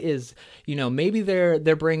All Elite is, maybe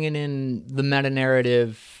they're bringing in the meta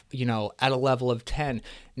narrative, at a level of 10.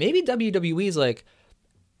 Maybe WWE is like,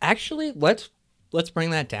 actually, let's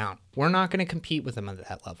bring that down. We're not going to compete with them at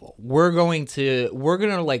that level. We're going to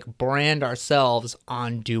like brand ourselves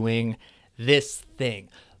on doing this thing,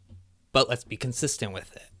 but let's be consistent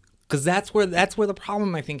with it. Because that's where the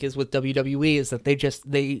problem, I think, is with WWE, is that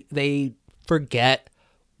they forget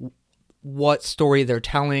what story they're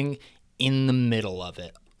telling in the middle of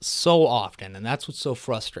it so often, and that's what's so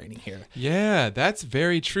frustrating here. Yeah, that's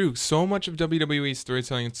very true. So much of WWE's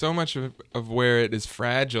storytelling and so much of where it is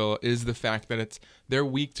fragile is the fact that it's their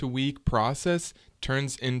week-to-week process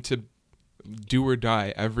turns into do or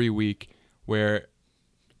die every week, where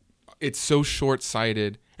it's so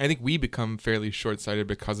short-sighted. I think we become fairly short-sighted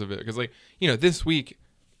because of it. Because, this week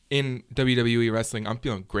in WWE wrestling, I'm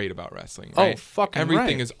feeling great about wrestling. Right? Oh, fucking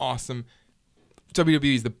everything right. is awesome.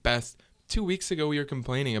 WWE is the best. 2 weeks ago, we were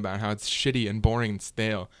complaining about how it's shitty and boring and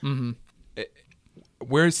stale. Mm-hmm.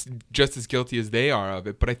 We're just as guilty as they are of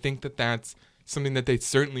it. But I think that that's something that they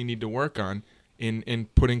certainly need to work on in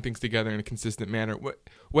putting things together in a consistent manner.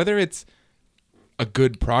 Whether it's a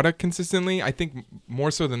good product consistently, I think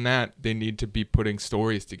more so than that, they need to be putting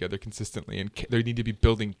stories together consistently, and they need to be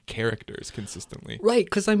building characters consistently. Right,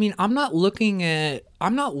 because I'm not looking at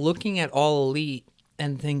All Elite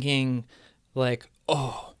and thinking like,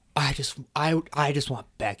 oh, I just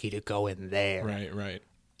want Becky to go in there. Right.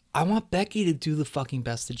 I want Becky to do the fucking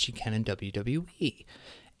best that she can in WWE,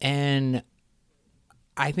 and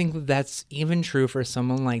I think that's even true for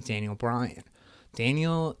someone like Daniel Bryan.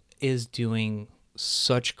 Daniel is doing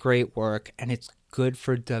such great work, and it's good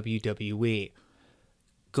for WWE.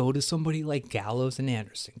 Go to somebody like Gallows and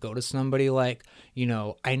Anderson. Go to somebody like,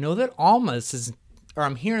 I know that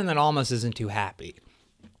I'm hearing that Almas isn't too happy.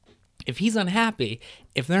 If he's unhappy,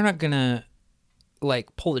 if they're not gonna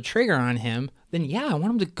like pull the trigger on him, then yeah, I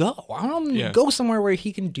want him to go. I want him to go somewhere where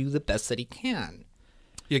he can do the best that he can.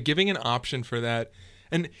 Yeah, giving an option for that.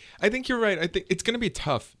 And I think you're right. I think it's gonna be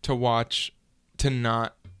tough to watch, to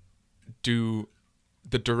not do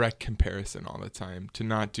the direct comparison all the time, to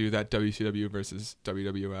not do that WCW versus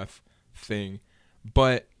WWF thing.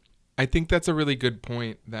 But I think that's a really good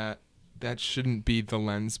point, that shouldn't be the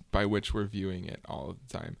lens by which we're viewing it all of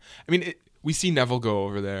the time. I mean, we see Neville go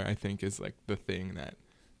over there, I think, is like the thing that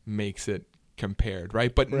makes it compared,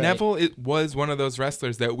 right? But right. Neville, it was one of those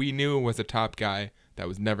wrestlers that we knew was a top guy that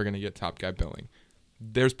was never going to get top guy billing.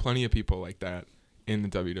 There's plenty of people like that in the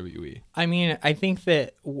WWE. I mean, I think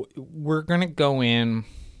that we're going to go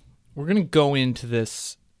into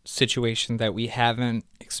this situation that we haven't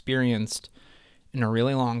experienced in a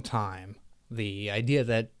really long time. The idea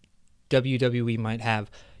that WWE might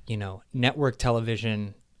have, network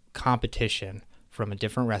television competition from a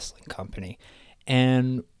different wrestling company.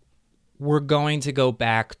 And we're going to go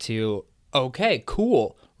back to, okay,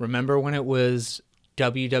 cool. Remember when it was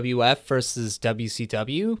WWF versus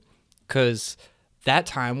WCW? Because that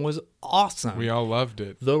time was awesome. We all loved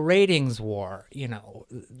it. The ratings war,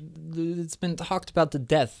 it's been talked about to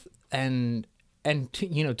death. And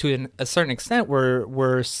to a certain extent,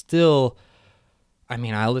 we're still... I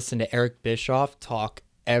mean, I listen to Eric Bischoff talk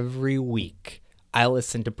every week. I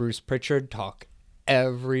listen to Bruce Pritchard talk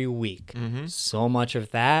every week. Mm-hmm. So much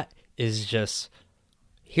of that is just,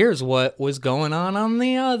 here's what was going on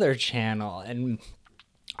the other channel. And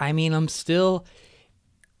I mean, I'm still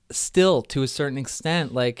to a certain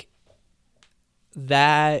extent, like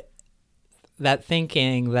that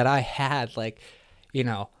thinking that I had, like,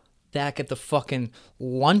 back at the fucking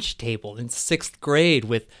lunch table in 6th grade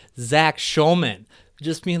with Zach Shulman,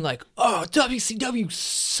 just being like, oh, WCW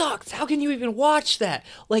sucks. How can you even watch that?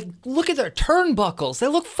 Like, look at their turnbuckles. They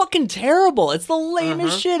look fucking terrible. It's the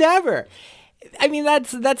lamest shit ever. I mean,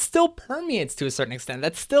 that still permeates to a certain extent.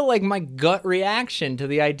 That's still like my gut reaction to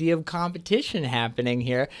the idea of competition happening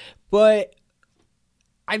here. But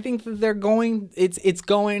I think that it's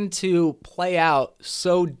going to play out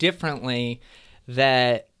so differently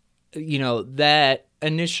that, that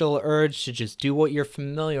initial urge to just do what you're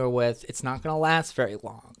familiar with, it's not going to last very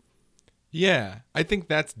long. Yeah, I think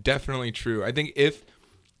that's definitely true. I think if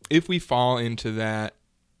if we fall into that,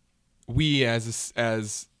 we as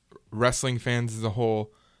wrestling fans as a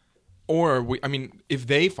whole, or if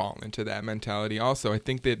they fall into that mentality also, I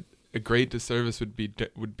think that a great disservice would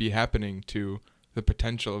be happening to the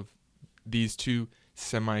potential of these two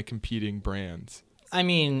semi-competing brands. I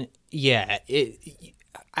mean, yeah,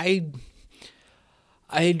 I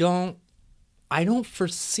don't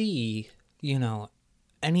foresee,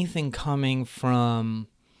 anything coming from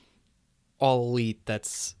All Elite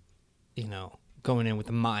that's, going in with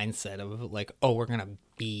the mindset of like, oh, we're gonna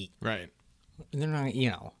beat. Right. They're not,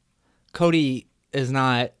 Cody is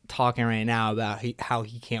not talking right now about how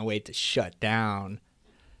he can't wait to shut down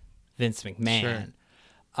Vince McMahon. Sure.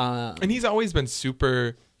 And he's always been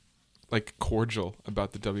super, like, cordial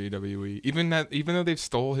about the WWE. Even though they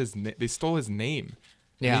stole his name.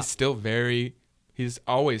 Yeah. He's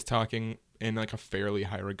always talking in like a fairly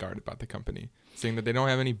high regard about the company, saying that they don't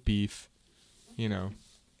have any beef.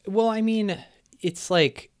 Well, I mean, it's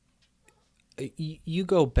like you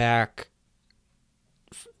go back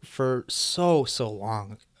for so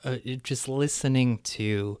long, just listening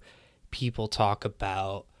to people talk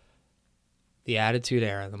about the Attitude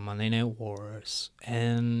Era, the Monday Night Wars,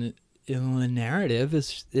 and the narrative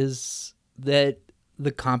is that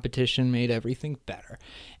the competition made everything better.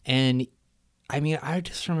 And I mean, I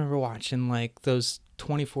just remember watching like those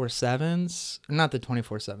 24/7s, not the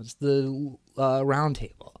 24/7s, the round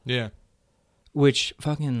table. Yeah. Which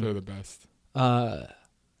fucking They're the best.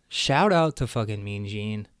 Shout out to fucking Mean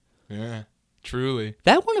Gene. Yeah. Truly.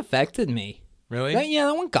 That one affected me. Really?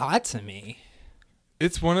 That one got to me.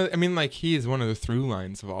 It's he is one of the through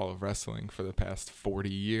lines of all of wrestling for the past 40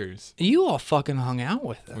 years. You all fucking hung out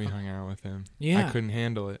with him. We hung out with him. Yeah. I couldn't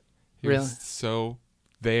handle it. He Really? was so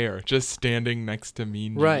there. Just standing next to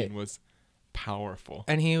Mean Gene Right. was powerful.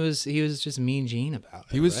 And he was just Mean Gene about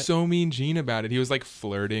it. He was right? so Mean Gene about it. He was like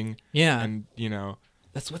flirting. Yeah. And,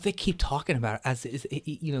 That's what they keep talking about.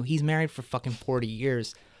 He's married for fucking 40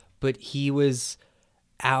 years, but he was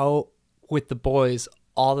out with the boys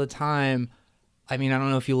all the time. I mean, I don't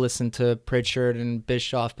know if you listened to Pritchard and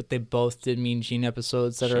Bischoff, but they both did Mean Gene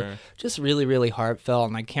episodes that are just really, really heartfelt.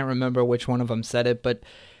 And I can't remember which one of them said it, but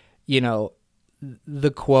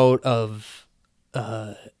the quote of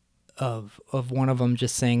one of them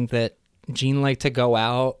just saying that Gene liked to go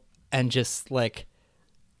out and just like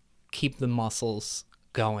keep the muscles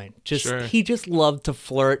going. He just loved to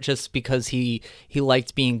flirt just because he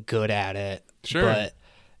liked being good at it. Sure. But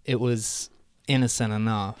it was innocent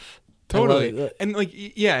enough. Totally. And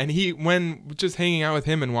when just hanging out with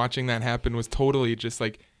him and watching that happen was totally just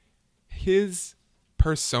like his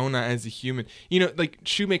persona as a human. Like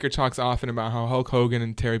Shoemaker talks often about how Hulk Hogan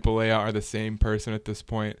and Terry Bollea are the same person at this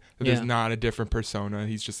point. That there's not a different persona.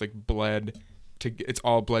 He's just like it's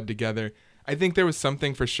all bled together. I think there was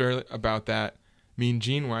something for sure about that Mean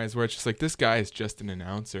Gene wise where it's just like this guy is just an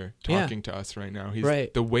announcer talking to us right now.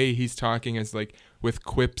 The way he's talking is like with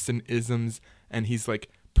quips and isms, and he's like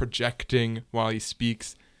projecting while he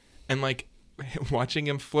speaks, and like watching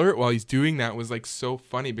him flirt while he's doing that was like so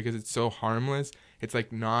funny because it's so harmless. It's like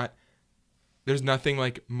there's nothing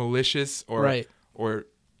like malicious or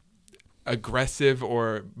aggressive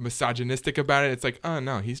or misogynistic about it. It's like, oh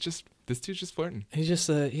no, this dude's just flirting. He's just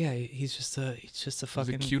a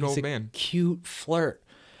fucking cute old man. Cute flirt.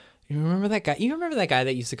 You remember that guy? You remember that guy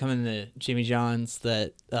that used to come in the Jimmy John's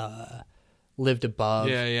that lived above?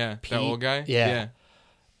 Yeah. Pete? That old guy? Yeah.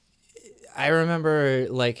 I remember,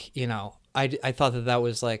 like, I thought that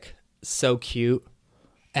was like so cute,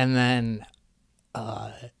 and then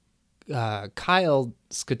Kyle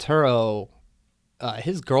Scaturo,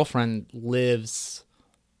 his girlfriend lives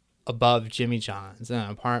above Jimmy John's in an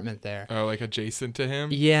apartment there. Oh, like adjacent to him?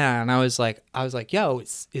 Yeah, and I was like, yo,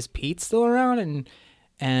 is Pete still around?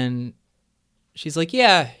 And she's like,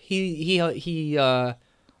 yeah, he let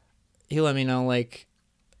me know like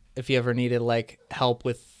if he ever needed like help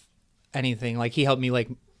with anything. Like he helped me like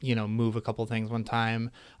move a couple things one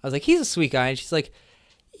time. I was like, he's a sweet guy. And she's like,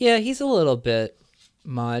 yeah, he's a little bit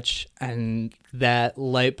much. And that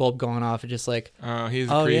light bulb going off, just like, he's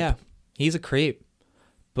a creep. Yeah, he's a creep.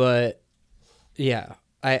 But yeah,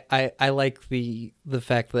 I like the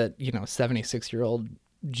fact that 76-year-old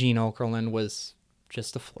Gene Okerlund was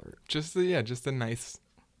just a flirt. Just a nice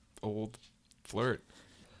old flirt.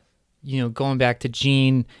 Going back to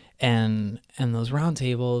Gene and those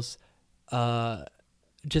roundtables,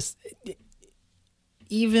 just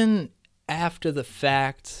even after the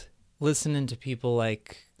fact, listening to people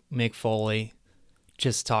like Mick Foley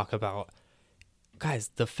just talk about,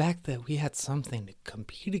 guys, the fact that we had something to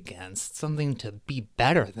compete against, something to be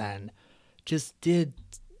better than, just did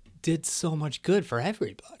did so much good for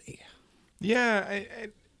everybody. Yeah, I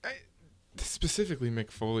specifically Mick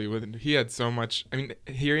Foley, he had so much. I mean,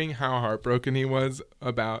 hearing how heartbroken he was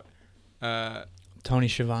about Tony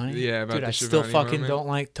Schiavone. Yeah, about dude, the I still Schiavone fucking moment. don't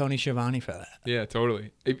like Tony Schiavone for that. Yeah,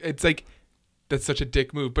 totally. It's like that's such a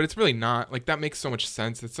dick move, but it's really not. Like that makes so much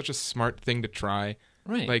sense. It's such a smart thing to try.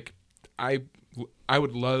 Right. Like I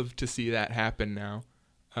would love to see that happen now.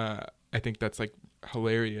 I think that's like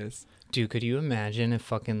hilarious. Dude, could you imagine if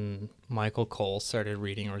fucking Michael Cole started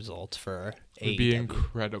reading results for AEW? It would be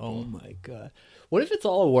incredible. Oh my god. What if it's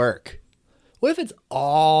all work? What if it's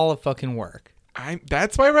all a fucking work?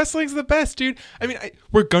 That's why wrestling's the best, dude. I mean,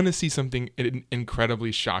 we're gonna see something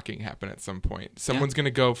incredibly shocking happen at some point. Someone's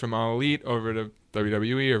gonna go from All Elite over to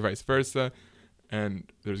WWE or vice versa,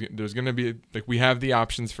 and there's gonna be like we have the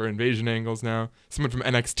options for invasion angles now. Someone from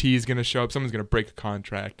NXT is gonna show up. Someone's gonna break a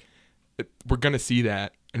contract. We're gonna see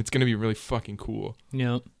that, and it's gonna be really fucking cool.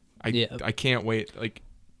 Yep. I can't wait. Like,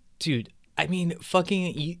 dude, I mean,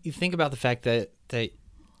 fucking, you think about the fact that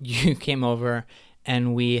you came over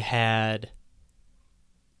and we had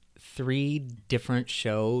 3 different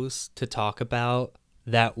shows to talk about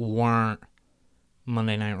that weren't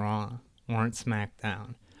Monday Night Raw, weren't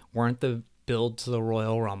SmackDown, weren't the build to the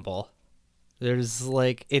Royal Rumble. There's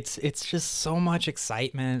like, it's just so much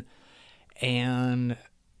excitement and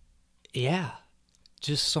yeah,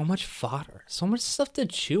 just so much fodder, so much stuff to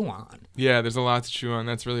chew on. Yeah, there's a lot to chew on.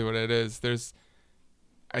 That's really what it is.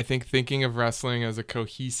 I think thinking of wrestling as a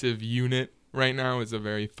cohesive unit right now is a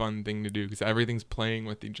very fun thing to do because everything's playing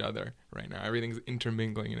with each other right now. Everything's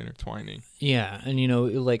intermingling and intertwining. Yeah, and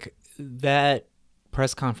like that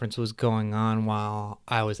press conference was going on while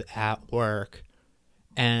I was at work,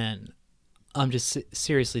 and I'm just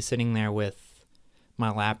seriously sitting there with my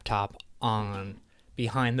laptop on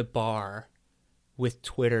behind the bar with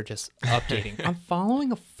Twitter just updating. I'm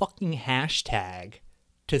following a fucking hashtag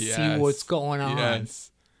to see what's going on.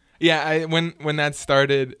 Yes. Yeah, when that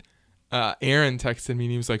started, Aaron texted me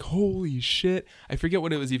and he was like, "Holy shit!" I forget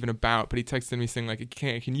what it was even about, but he texted me saying like,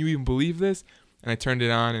 "Can you even believe this?" And I turned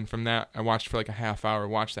it on, and from that, I watched for like a half hour,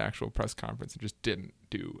 watched the actual press conference, and just didn't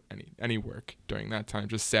do any work during that time.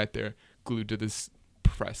 Just sat there glued to this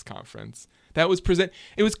press conference. That was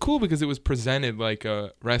It was cool because it was presented like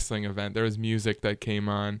a wrestling event. There was music that came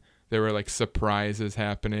on. There were like surprises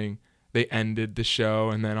happening. They ended the show,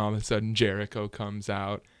 and then all of a sudden Jericho comes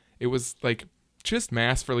out. It was like just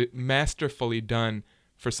masterfully done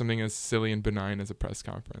for something as silly and benign as a press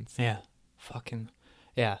conference.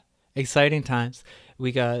 Yeah. Exciting times.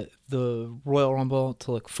 We got the Royal Rumble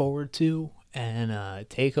to look forward to and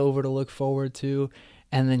TakeOver to look forward to.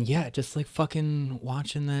 And then, just like fucking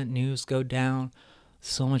watching that news go down.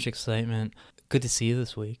 So much excitement. Good to see you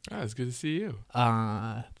this week. It's good to see you.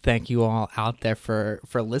 Thank you all out there for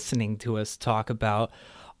listening to us talk about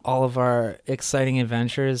all of our exciting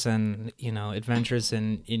adventures and, adventures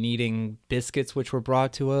in eating biscuits, which were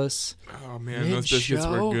brought to us. Oh, man, those biscuits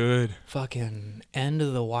were good. Fucking End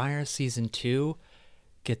of the Wire Season 2.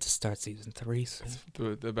 Get to start Season 3 soon. It's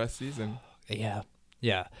the best season. Yeah.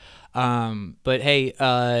 But hey,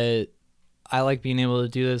 I like being able to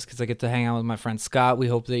do this because I get to hang out with my friend Scott. We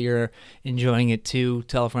hope that you're enjoying it too.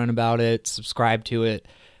 Tell a friend about it. Subscribe to it.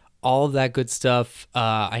 All of that good stuff.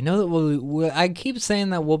 I know that I keep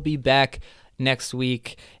saying that we'll be back next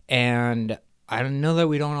week, and I know that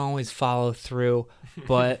we don't always follow through,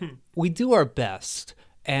 but we do our best.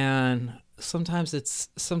 And sometimes it's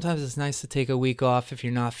nice to take a week off if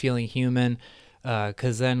you're not feeling human,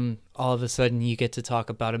 because then all of a sudden you get to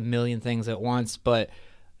talk about a million things at once. But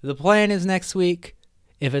the plan is next week.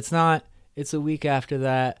 If it's not, it's a week after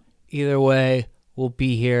that. Either way, we'll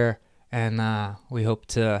be here, and we hope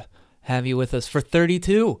to have you with us for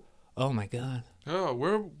 32. Oh my God. Oh,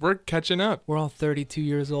 we're catching up. We're all 32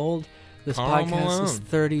 years old. This Karl podcast Malone. is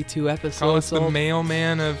 32 episodes Call us the old.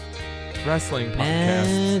 mailman of wrestling podcasts.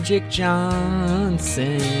 Magic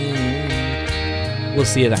Johnson. We'll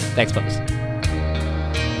see you then. Thanks, folks.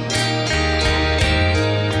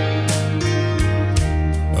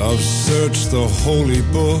 I've searched the holy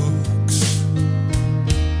books.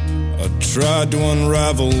 I tried to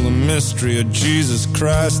unravel the mystery of Jesus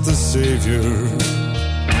Christ the Savior.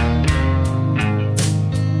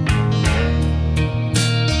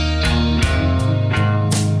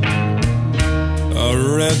 I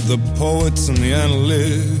read the poets and the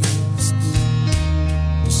analysts,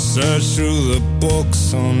 searched through the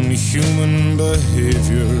books on human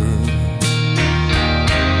behavior.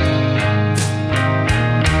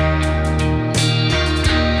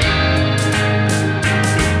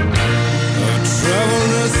 Travel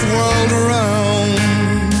this world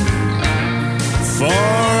around,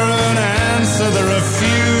 far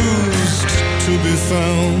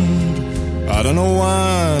I don't know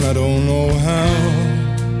why, and I don't know how,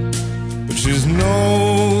 but she's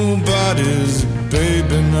nobody's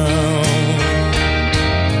baby now.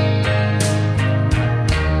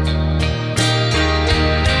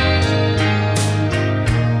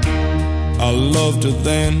 I loved her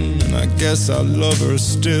then, and I guess I love her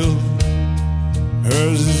still.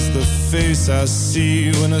 Hers is the face I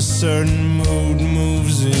see when a certain mood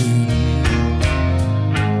moves in.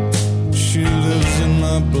 She lives in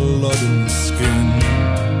my blood and skin.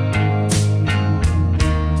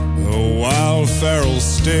 Her wild feral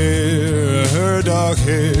stare, her dark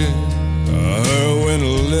hair, her winter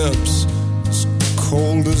lips, as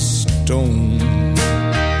cold as stone.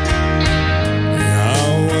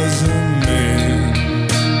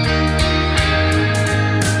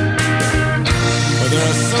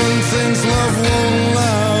 Some things love won't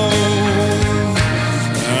allow.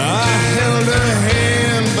 I held her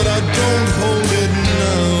hand, but I don't hold it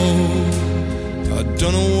now. I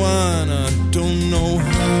don't know why, and I don't know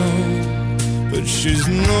how, but she's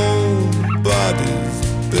nobody's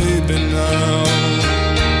baby now.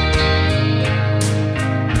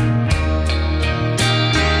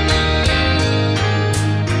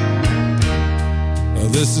 Now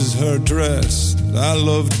this is her dress that I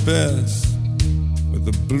loved best,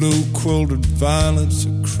 the blue quilted violets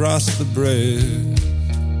across the breast.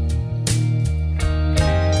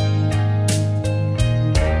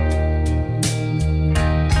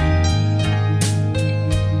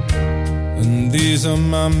 And these are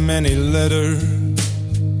my many letters,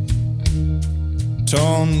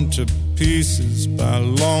 torn to pieces by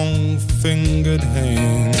long-fingered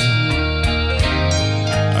hands.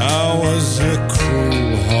 I was a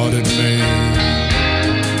cruel-hearted man.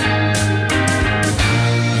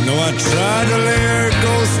 I tried to lay her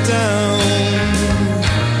ghost down.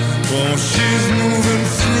 Well, she's moving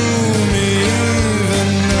through me even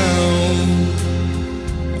now.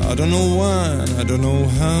 I don't know why, I don't know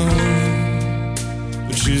how,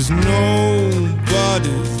 but she's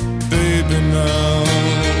nobody's baby now.